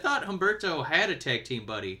was I thought Humberto had a tag team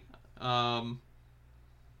buddy.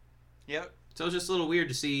 Yep. So it was just a little weird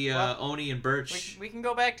to see Oni and Birch. We can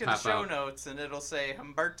go back to the show out. notes and it'll say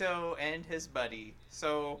Humberto and his buddy.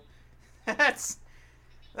 So that's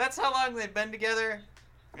how long they've been together,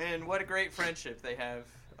 and what a great friendship they have.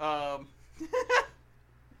 I'm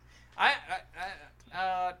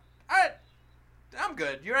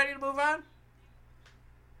good. You ready to move on?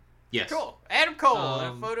 Yes. Cool. Adam Cole in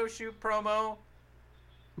a photo shoot promo.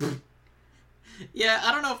 Yeah,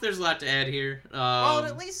 I don't know if there's a lot to add here. Well, it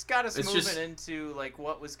at least got us moving just... into like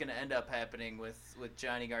what was going to end up happening with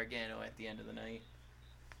Johnny Gargano at the end of the night.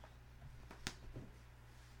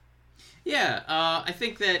 Yeah, I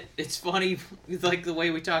think that it's funny, like the way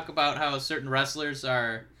we talk about how certain wrestlers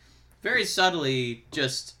are very subtly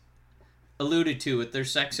just alluded to with their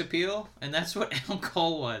sex appeal, and that's what Adam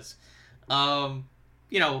Cole was.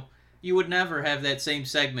 You would never have that same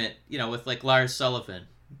segment, with like Lars Sullivan.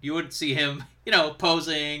 You wouldn't see him,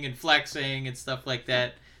 posing and flexing and stuff like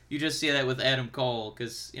that. You just see that with Adam Cole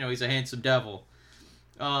because, he's a handsome devil.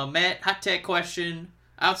 Matt, hot tag question.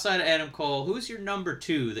 outside of Adam Cole, who's your number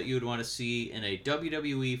 2 that you would want to see in a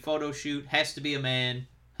WWE photo shoot? Has to be a man.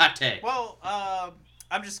 Hot tag. Well,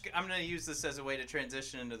 I'm going to use this as a way to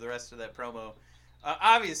transition into the rest of that promo.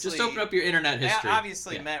 Obviously, just open up your internet history.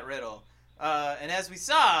 Obviously, yeah. Matt Riddle. And as we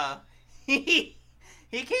saw, he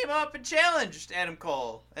came up and challenged Adam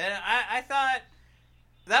Cole. And I thought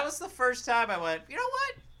that was the first time I went, you know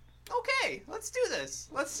what? Okay, let's do this.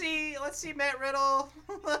 Let's see Matt Riddle.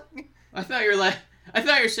 I thought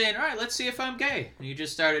you were saying, all right, let's see if I'm gay. And you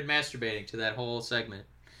just started masturbating to that whole segment.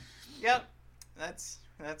 Yep, that's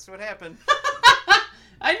what happened.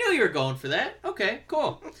 I knew you were going for that. Okay,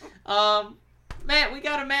 cool. Matt, we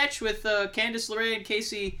got a match with Candice LeRae and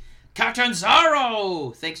Casey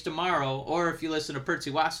Catanzaro. Thanks to Morrow, or if you listen to Percy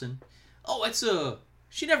Watson. Oh,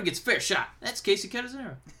 she never gets a fair shot. That's Casey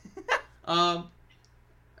Catanzaro.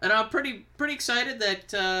 And I'm pretty excited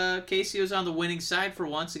that Casey was on the winning side for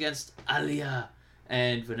once against Aaliyah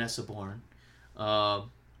and Vanessa Bourne.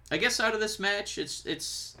 I guess out of this match,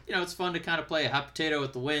 it's fun to kind of play a hot potato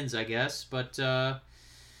with the wins, I guess. But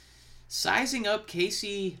sizing up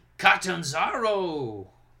Casey Catanzaro,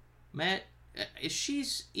 Matt,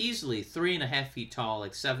 she's easily 3.5 feet tall,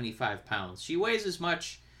 like 75 pounds. She weighs as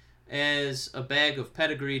much as a bag of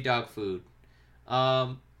pedigree dog food.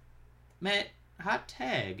 Matt, hot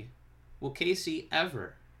tag, will Casey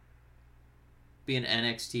ever be an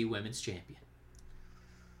NXT Women's Champion?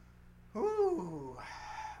 Ooh.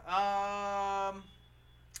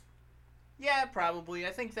 Yeah, probably.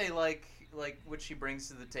 I think they like what she brings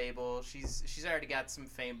to the table. She's already got some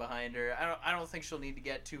fame behind her. I don't think she'll need to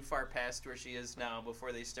get too far past where she is now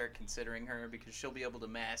before they start considering her, because she'll be able to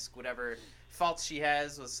mask whatever faults she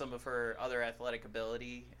has with some of her other athletic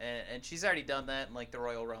ability, and she's already done that in like the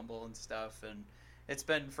Royal Rumble and stuff, and it's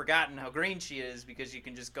been forgotten how green she is because you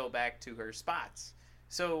can just go back to her spots.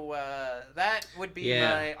 So that would be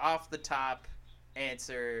my off the top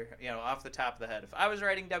answer, off the top of the head. If I was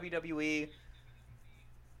writing WWE,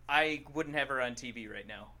 I wouldn't have her on TV right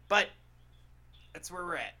now. But that's where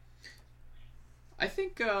we're at. I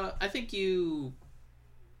think you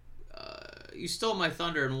stole my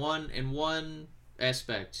thunder in one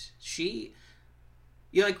aspect. We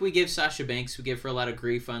give Sasha Banks, we give her a lot of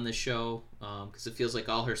grief on this show because it feels like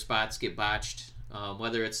all her spots get botched.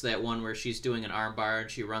 Whether it's that one where she's doing an armbar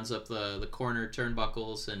and she runs up the corner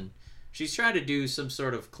turnbuckles and she's trying to do some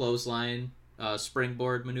sort of clothesline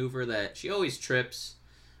springboard maneuver that she always trips.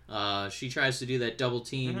 She tries to do that double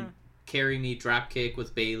team carry me drop kick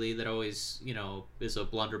with Bayley that always, is a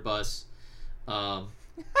blunderbuss. I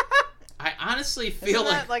honestly feel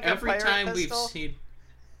like every time we've seen...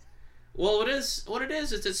 Well, what it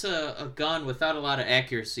is it's a gun without a lot of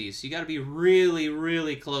accuracy, so you got to be really,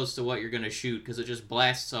 really close to what you're going to shoot because it just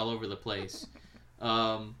blasts all over the place.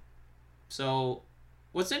 So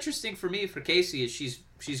what's interesting for me for Casey is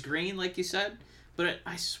she's green, like you said, but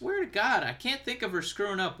I swear to God, I can't think of her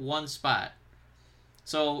screwing up one spot.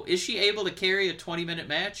 So is she able to carry a 20-minute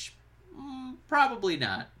match? Probably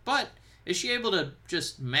not. But is she able to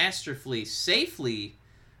just masterfully, safely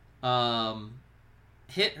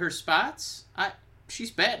hit her spots?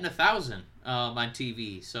 She's batting 1,000 on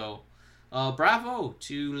TV. So bravo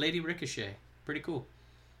to Lady Ricochet. Pretty cool.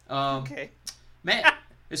 Okay. Matt,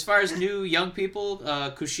 as far as new young people,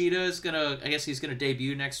 Kushida is he's gonna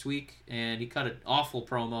debut next week, and he cut an awful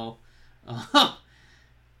promo.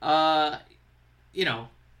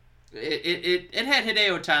 It had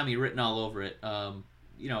Hideo Itami written all over it. A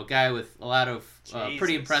guy with a lot of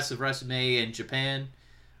pretty impressive resume in Japan.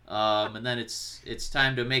 And then it's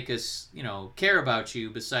time to make us, care about you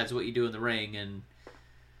besides what you do in the ring, and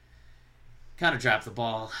kind of drop the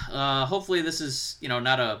ball. Hopefully this is,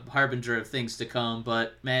 not a harbinger of things to come,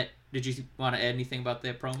 but Matt, did you want to add anything about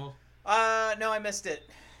that promo? No, I missed it.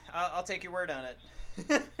 I'll take your word on it.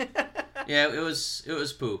 Yeah, it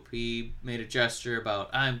was poop. He made a gesture about,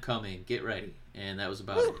 I'm coming, get ready, and that was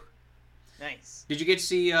about it. Nice. Did you get to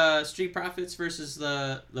see Street Profits versus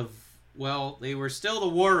well, they were still the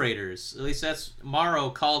War Raiders. At least that's Morrow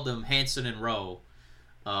called them Hanson and Rowe.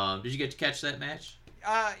 Did you get to catch that match?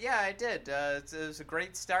 Yeah, I did. It was a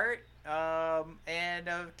great start and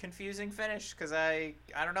a confusing finish because I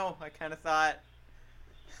don't know. I kind of thought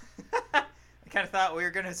we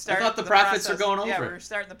were going to start. I thought the Profits process. are going over. Yeah, we were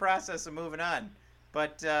starting the process of moving on,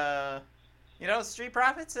 but Street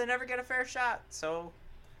Profits, they never get a fair shot. So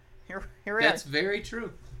here we are. That's very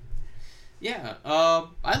true. Yeah,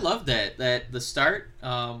 I love that the start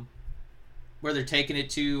where they're taking it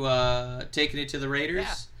to the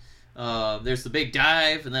Raiders. Yeah. There's the big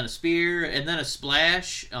dive and then a spear and then a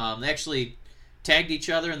splash. They actually tagged each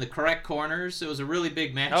other in the correct corners. It was a really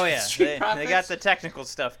big match. Oh with yeah, Street they Profits. got the technical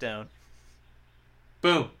stuff down.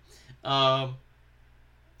 Boom.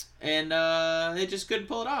 And they just couldn't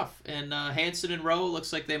pull it off. And Hanson and Rowe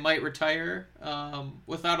looks like they might retire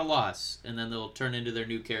without a loss. And then they'll turn into their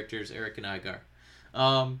new characters, Eric and Igar.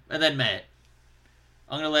 And then Matt,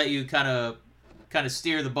 I'm going to let you kind of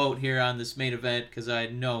steer the boat here on this main event because I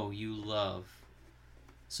know you love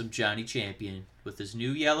some Johnny Champion with his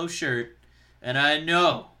new yellow shirt. And I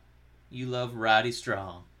know you love Roddy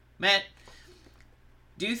Strong. Matt,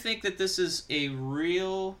 do you think that this is a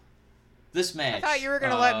real... This match. I thought you were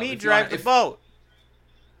going to let me drive the boat.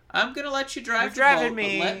 I'm going to let you drive You're the driving boat,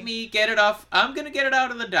 me. but let me get it off. I'm going to get it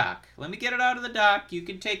out of the dock. Let me get it out of the dock. You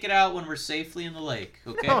can take it out when we're safely in the lake,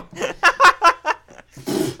 okay?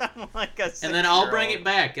 I'm like a And then I'll 6-year-old. bring it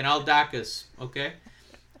back, and I'll dock us, okay?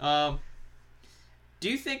 Do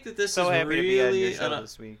you think that this So is happy really... to be on your show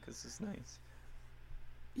this week. This is nice.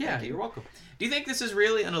 Yeah, Thank you. you're welcome. Do you think this is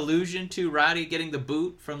really an allusion to Roddy getting the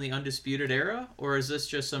boot from the Undisputed Era, or is this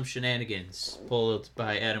just some shenanigans pulled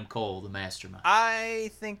by Adam Cole, the mastermind?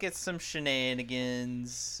 I think it's some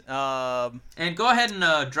shenanigans. And go ahead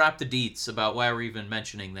and drop the deets about why we're even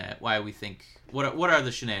mentioning that. Why we think what are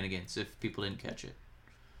the shenanigans if people didn't catch it?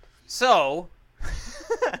 So,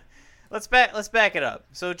 let's back it up.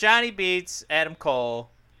 So Johnny beats Adam Cole.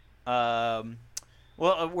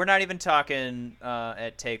 Well, we're not even talking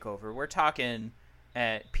at TakeOver. We're talking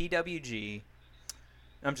at PWG.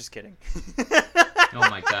 I'm just kidding. Oh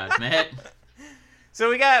my God, Matt. So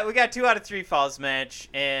we got 2 out of 3 falls match,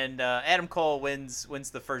 and Adam Cole wins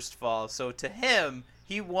the first fall. So to him,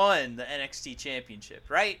 he won the NXT Championship,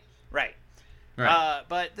 right? Right. Right.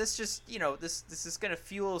 But this just this is gonna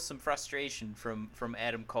fuel some frustration from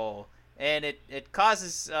Adam Cole, and it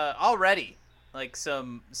causes already like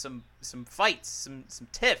some fights, some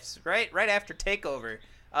tiffs right after TakeOver.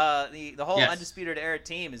 The whole Yes. Undisputed Era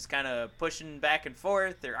team is kind of pushing back and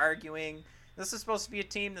forth. They're arguing. This is supposed to be a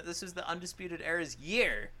team that this is the Undisputed Era's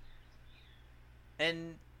year,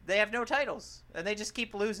 and they have no titles, and they just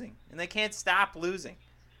keep losing, and they can't stop losing.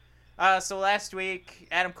 So last week,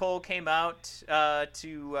 Adam Cole came out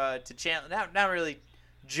to challenge, not really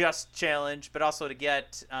just challenge, but also to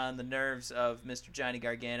get on the nerves of Mr. Johnny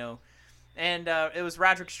Gargano. And it was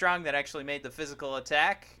Roderick Strong that actually made the physical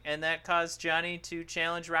attack, and that caused Johnny to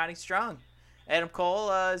challenge Roddy Strong. Adam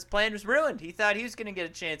Cole, his plan was ruined. He thought he was going to get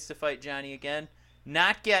a chance to fight Johnny again.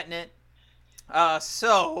 Not getting it.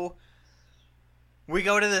 So we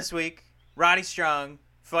go to this week. Roddy Strong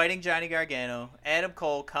fighting Johnny Gargano. Adam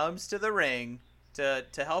Cole comes to the ring to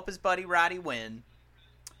help his buddy Roddy win.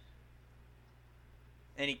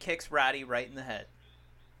 And he kicks Roddy right in the head.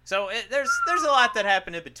 So there's a lot that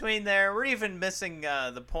happened in between there. We're even missing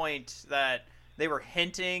the point that they were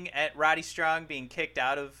hinting at Roddy Strong being kicked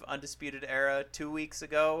out of Undisputed Era 2 weeks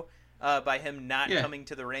ago by him not coming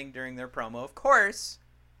to the ring during their promo. Of course,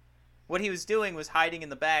 what he was doing was hiding in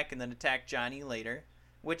the back and then attack Johnny later,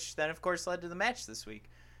 which then, of course, led to the match this week.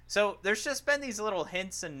 So there's just been these little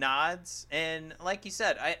hints and nods, and like you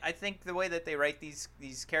said, I think the way that they write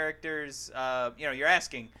these characters, you're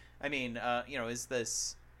asking, is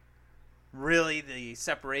this really the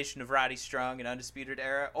separation of Roddy Strong and Undisputed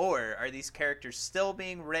Era, or are these characters still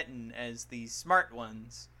being written as the smart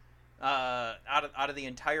ones out of the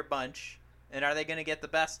entire bunch, and are they going to get the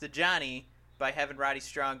best of Johnny by having Roddy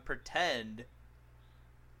Strong pretend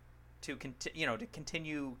to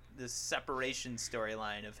continue this separation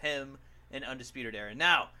storyline of him and Undisputed Era?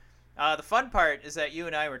 Now, the fun part is that you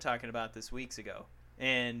and I were talking about this weeks ago,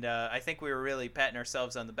 and I think we were really patting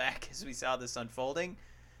ourselves on the back as we saw this unfolding.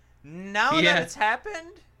 Now that it's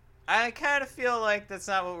happened, I kind of feel like that's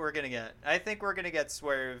not what we're going to get. I think we're going to get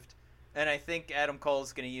swerved, and I think Adam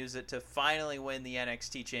Cole's going to use it to finally win the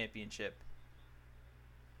NXT Championship.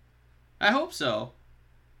 I hope so.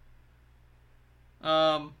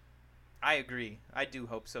 I agree. I do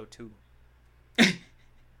hope so, too.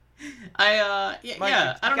 I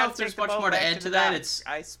Mike, don't know gotta if there's take the much boat more to back add the to that. dock.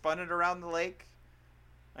 I spun it around the lake.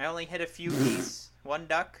 I only hit a few geese, 1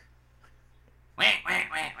 duck. There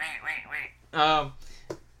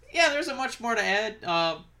isn't much more to add.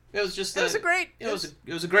 It was just It was a great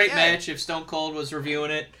match. If Stone Cold was reviewing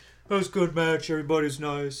it, it was a good match. Everybody's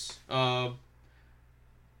nice. It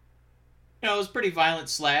was pretty violent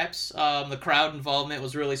slaps. The crowd involvement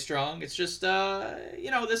was really strong. It's just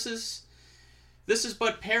this is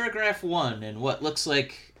but paragraph 1 and what looks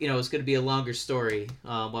like is going to be a longer story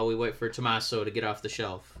while we wait for Tommaso to get off the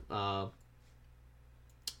shelf.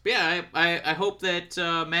 But yeah, I hope that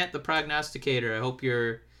Matt the prognosticator, I hope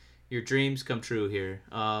your dreams come true here.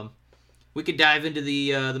 We could dive into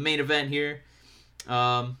the main event here.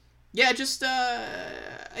 Yeah, just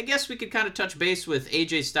I guess we could kind of touch base with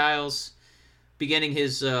AJ Styles beginning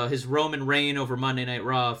his Roman reign over Monday Night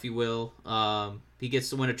Raw, if you will. He gets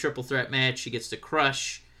to win a triple threat match. He gets to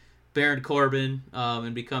crush Baron Corbin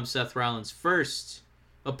and become Seth Rollins' first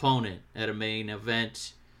opponent at a main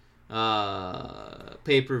event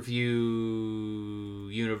pay-per-view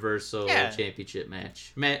Universal Championship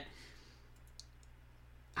match. Matt,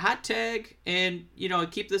 hot tag, and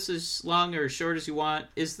keep this as long or short as you want.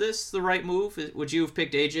 Is this the right move? Would you have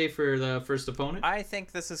picked AJ for the first opponent? I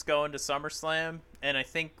think this is going to SummerSlam, and I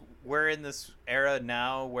think we're in this era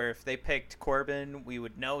now where if they picked Corbin, we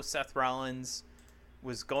would know Seth Rollins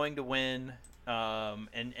was going to win. And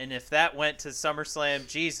if that went to SummerSlam,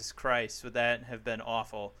 Jesus Christ, would that have been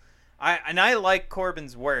awful. I like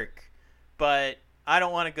Corbin's work, but I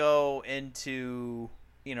don't want to go into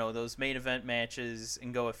those main event matches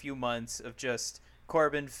and go a few months of just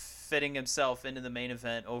Corbin fitting himself into the main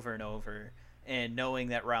event over and over and knowing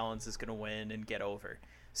that Rollins is going to win and get over.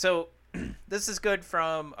 So this is good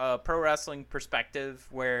from a pro wrestling perspective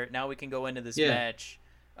where now we can go into this match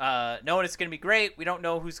knowing it's going to be great. We don't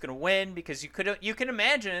know who's going to win because you can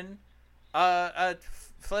imagine a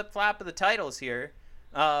flip-flop of the titles here.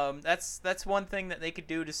 That's one thing that they could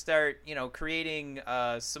do to start, creating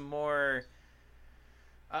some more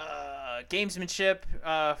gamesmanship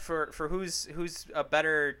for who's a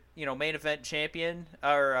better main event champion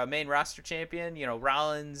or a main roster champion,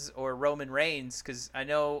 Rollins or Roman Reigns, because I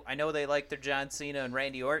know they like their John Cena and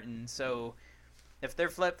Randy Orton. So if they're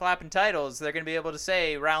flip-flopping titles, they're going to be able to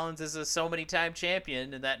say Rollins is a so many time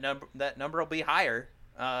champion, and that number will be higher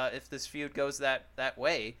if this feud goes that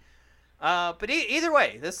way. But either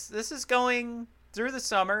way, this is going through the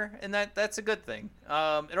summer, and that's a good thing.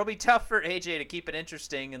 It'll be tough for AJ to keep it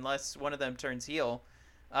interesting unless one of them turns heel.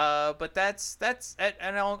 But that's and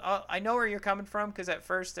I know where you're coming from, because at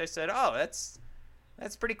first I said, oh, that's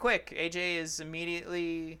pretty quick. AJ is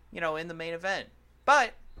immediately in the main event.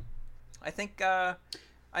 But I think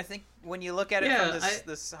when you look at it from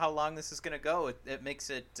this how long this is going to go, it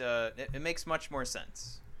makes it makes much more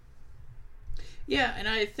sense. Yeah, and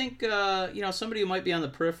I think somebody who might be on the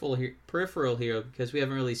peripheral here because we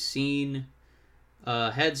haven't really seen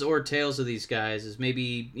heads or tails of these guys is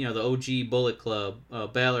maybe the OG Bullet Club,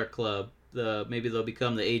 Balor Club. Maybe they'll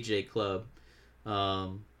become the AJ Club.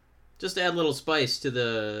 Just to add a little spice to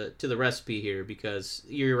the recipe here, because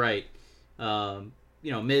you're right.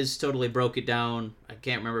 Miz totally broke it down. I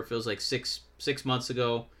can't remember if it was like six months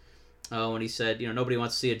ago when he said nobody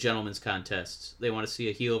wants to see a gentleman's contest. They want to see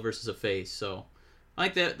a heel versus a face. So I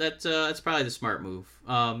think that's probably the smart move.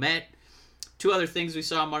 Matt, two other things we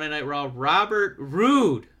saw on Monday Night Raw. Robert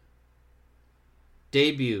Roode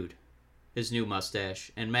debuted his new mustache.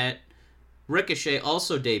 And Matt, Ricochet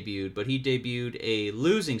also debuted, but he debuted a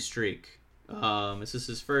losing streak. This is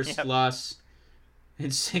his first loss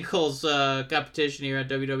in singles competition here at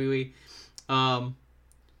WWE. I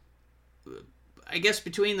guess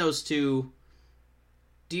between those two,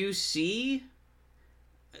 do you see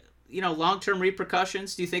long-term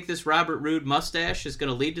repercussions? Do you think this Robert Roode mustache is going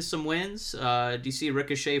to lead to some wins? Do you see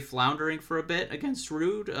Ricochet floundering for a bit against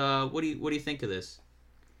Roode? What do you think of this?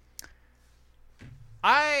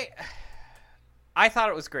 I thought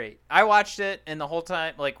it was great. I watched it, and the whole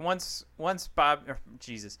time, like once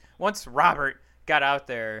Robert got out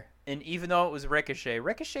there, and even though it was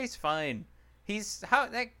Ricochet's fine. He's how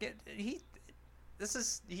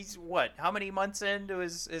many months into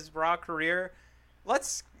his Raw career?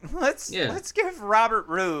 Let's give Robert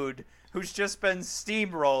Roode, who's just been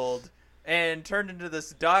steamrolled and turned into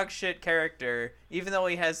this dog shit character, even though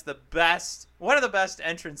he has one of the best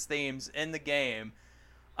entrance themes in the game.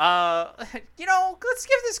 Let's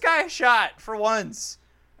give this guy a shot for once.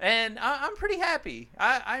 And I'm pretty happy.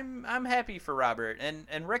 I'm happy for Robert,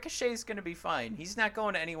 and Ricochet's going to be fine. He's not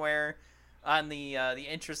going anywhere on the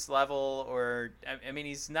interest level, or I mean,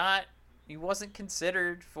 he wasn't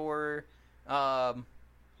considered for the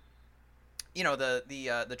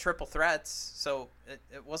triple threats, so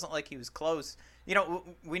it wasn't like he was close.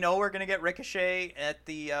 We know we're going to get Ricochet at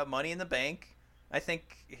the Money in the Bank. I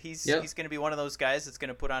think he's going to be one of those guys that's going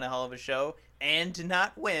to put on a hell of a show and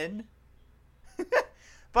not win.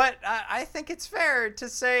 But I think it's fair to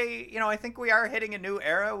say, I think we are hitting a new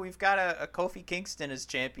era. We've got a Kofi Kingston as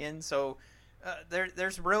champion, so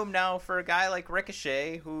there's room now for a guy like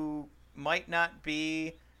Ricochet, who might not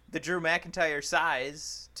be the Drew McIntyre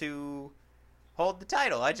size, to hold the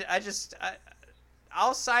title.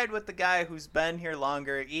 I'll side with the guy who's been here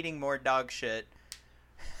longer, eating more dog shit.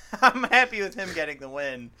 I'm happy with him getting the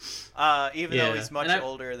win, even though he's much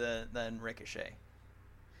older than Ricochet.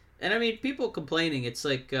 And I mean, people complaining. It's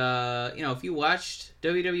like, if you watched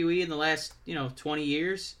WWE in the last, 20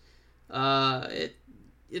 years,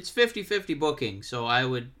 it's 50-50 booking. So I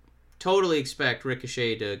would totally expect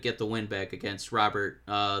Ricochet to get the win back against Robert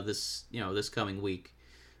this coming week.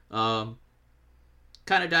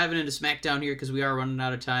 Kind of diving into SmackDown here because we are running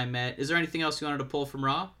out of time, Matt. Is there anything else you wanted to pull from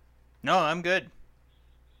Raw? No, I'm good.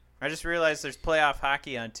 I just realized there's playoff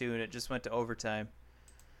hockey on too, and it just went to overtime.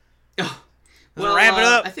 Oh. Well, wrap it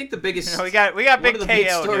up. I think the biggest we got big one of the KO big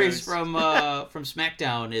stories news. from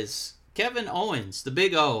SmackDown is Kevin Owens, the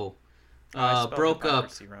Big O, I spelled broke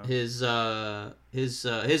up hypocrisy wrong.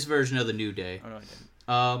 his version of the New Day. Oh, no, I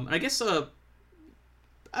didn't. And I guess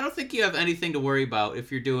I don't think you have anything to worry about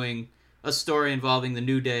if you're doing a story involving the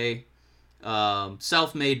New Day,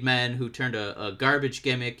 self-made men who turned a garbage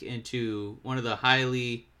gimmick into one of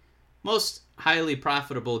the most highly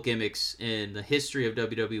profitable gimmicks in the history of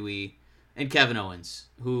WWE. And Kevin Owens,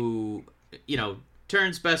 who,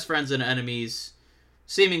 turns best friends into enemies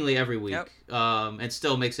seemingly every week, and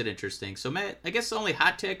still makes it interesting. So, Matt, I guess the only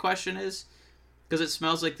hot take question is, because it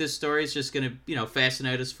smells like this story is just going to,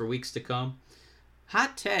 fascinate us for weeks to come.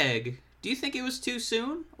 Hot tag, do you think it was too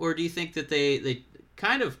soon? Or do you think that they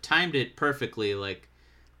kind of timed it perfectly? Like,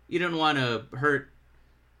 you didn't want to hurt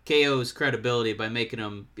KO's credibility by making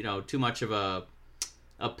him, too much of a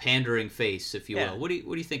pandering face, if you will. What do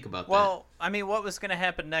you think about that? Well, I mean, what was going to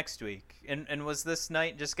happen next week? And was this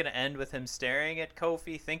night just going to end with him staring at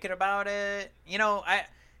Kofi, thinking about it? I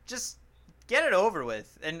just get it over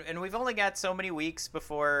with. And we've only got so many weeks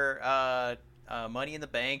before Money in the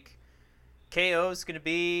Bank. KO's going to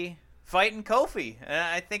be fighting Kofi, and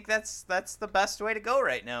I think that's the best way to go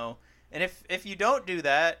right now. And if you don't do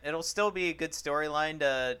that, it'll still be a good storyline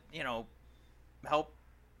to help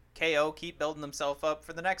KO keep building himself up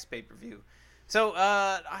for the next pay-per-view. So,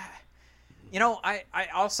 I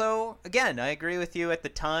also, again, I agree with you. At the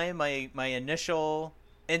time, my initial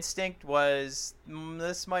instinct was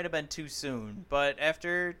this might have been too soon. But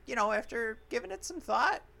after giving it some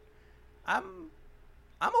thought, I'm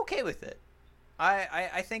okay with it.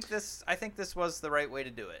 I think this was the right way to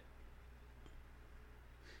do it.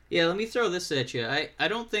 Yeah, let me throw this at you. I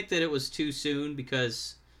don't think that it was too soon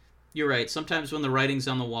because you're right. Sometimes when the writing's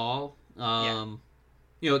on the wall,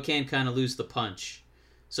 it can kind of lose the punch.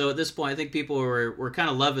 So at this point, I think people were kind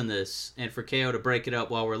of loving this, and for KO to break it up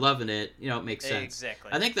while we're loving it, it makes sense. Exactly.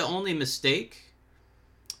 I think the only mistake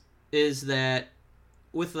is that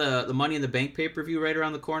with the Money in the Bank pay-per-view right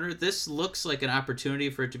around the corner, this looks like an opportunity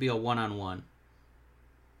for it to be a one-on-one.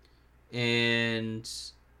 And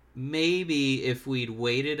maybe if we'd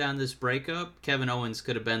waited on this breakup, Kevin Owens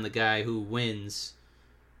could have been the guy who wins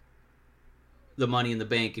the Money in the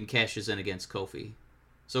Bank and cashes in against Kofi.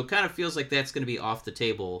 So it kind of feels like that's going to be off the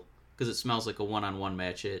table because it smells like a one-on-one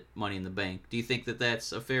match at Money in the Bank. Do you think that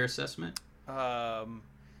that's a fair assessment? I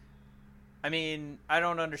mean, I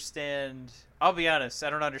don't understand. I'll be honest, I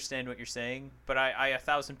don't understand what you're saying, but I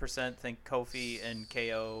 1,000% think Kofi and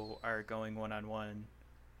KO are going one-on-one.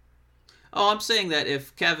 Oh, I'm saying that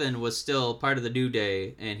if Kevin was still part of the New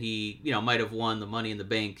Day and he, might have won the Money in the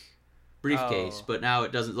Bank briefcase, but now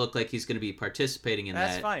it doesn't look like he's going to be participating in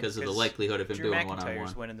that because of the likelihood of him Drew doing McIntyre's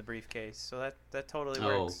one-on-one. winning the briefcase, so that totally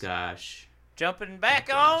works. Oh, gosh. Jumping back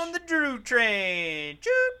on the Drew train.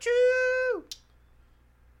 Choo-choo!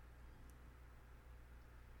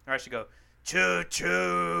 Or I should go,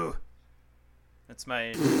 choo-choo! That's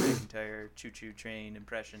my Drew McIntyre choo-choo train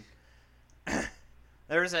impression.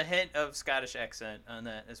 There was a hint of Scottish accent on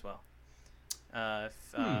that as well. I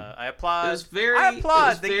applaud. I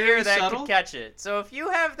applaud the ear that could catch it. So if you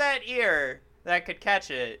have that ear that could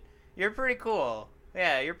catch it, you're pretty cool.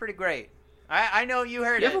 Yeah, you're pretty great. I know you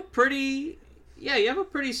heard it. You have a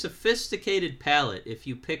pretty sophisticated palate. If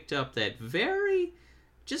you picked up that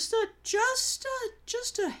just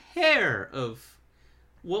a hair of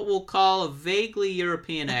what we'll call a vaguely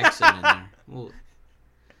European accent in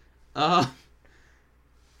there.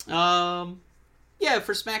 Yeah,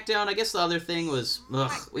 for SmackDown, I guess the other thing was,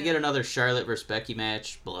 we get another Charlotte versus Becky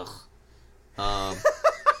match.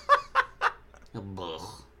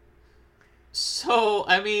 So,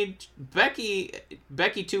 I mean, Becky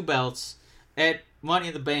 2 belts at Money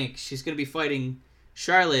in the Bank. She's going to be fighting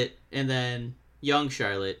Charlotte and then young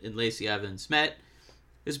Charlotte and Lacey Evans. Matt,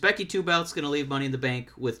 is Becky 2 belts going to leave Money in the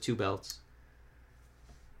Bank with 2 belts?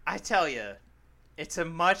 I tell you, it's a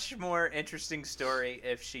much more interesting story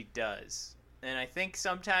if she does. And I think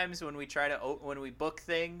sometimes when we book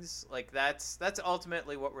things, like that's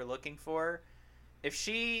ultimately what we're looking for. If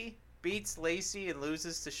she beats Lacey and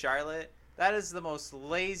loses to Charlotte, that is the most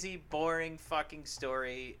lazy, boring fucking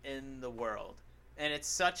story in the world. and it's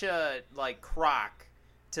such a like crock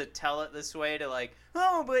to tell it this way. To like,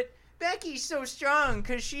 oh, but Becky's so strong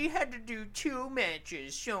because she had to do 2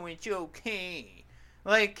 matches, so it's okay.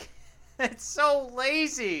 Like, it's so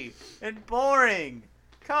lazy and boring.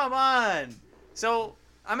 Come on. So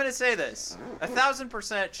I'm gonna say this: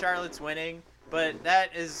 1,000% Charlotte's winning, but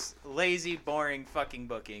that is lazy, boring fucking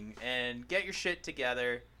booking. And get your shit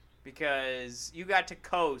together, because you got to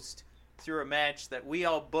coast through a match that we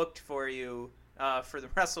all booked for you for the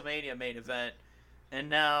WrestleMania main event, and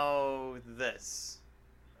now this.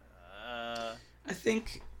 I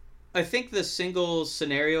think the single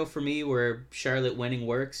scenario for me where Charlotte winning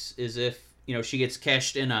works is if, you know, she gets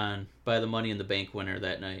cashed in on by the Money in the Bank winner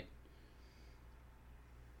that night.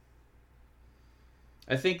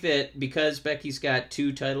 I think that because Becky's got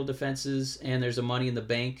 2 title defenses and there's a Money in the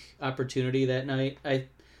Bank opportunity that night, I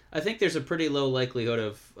think there's a pretty low likelihood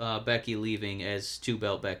of Becky leaving as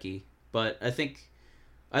 2-belt Becky. But I think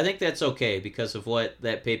that's okay because of what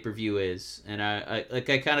that pay-per-view is. And I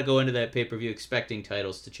kind of go into that pay-per-view expecting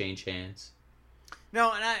titles to change hands.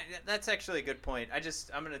 No, and that's actually a good point. I'm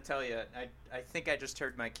going to tell you, I think I just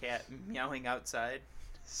heard my cat meowing outside.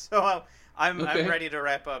 So I'm ready to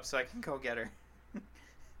wrap up so I can go get her.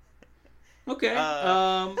 Okay.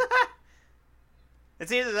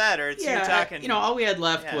 It's either that or it's you talking. You know, all we had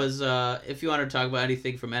left was if you want to talk about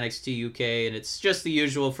anything from NXT UK, and it's just the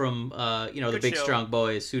usual from the Good Big show. Strong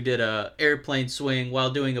Boys who did a airplane swing while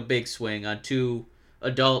doing a big swing on 2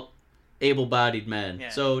 adult able-bodied men. Yeah.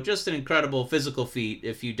 So just an incredible physical feat.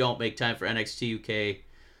 If you don't make time for NXT UK,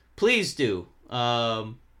 please do.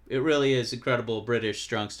 It really is incredible British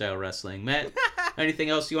strong style wrestling. Matt, anything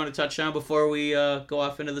else you want to touch on before we go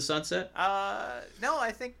off into the sunset? No,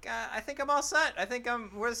 I think I'm all set. I think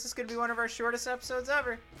this is going to be one of our shortest episodes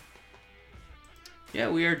ever. Yeah,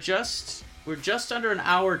 we're just under an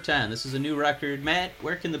hour 10. This is a new record. Matt,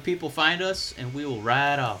 where can the people find us? And we will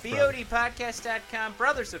ride off. BODpodcast.com,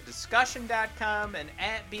 brothersofdiscussion.com, and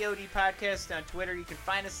at BODpodcast on Twitter. You can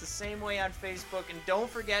find us the same way on Facebook. And don't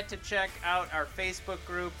forget to check out our Facebook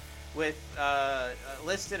group with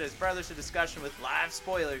listed as Brothers of Discussion with live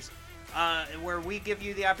spoilers, where we give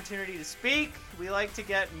you the opportunity to speak. We like to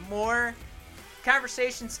get more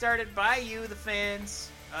conversation started by you, the fans,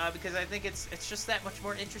 because I think it's just that much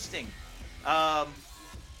more interesting. And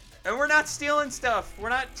we're not stealing stuff. We're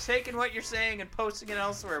not taking what you're saying and posting it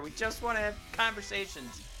elsewhere. We just want to have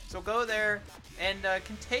conversations. So go there and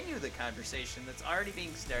continue the conversation that's already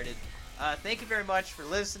being started. Thank you very much for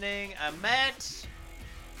listening. I'm Matt.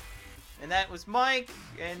 And that was Mike.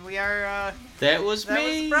 And we are... that was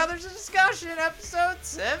me. Was Brothers of Discussion, episode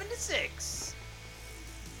 76.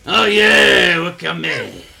 Oh yeah, we're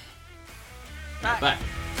coming. Bye. Bye.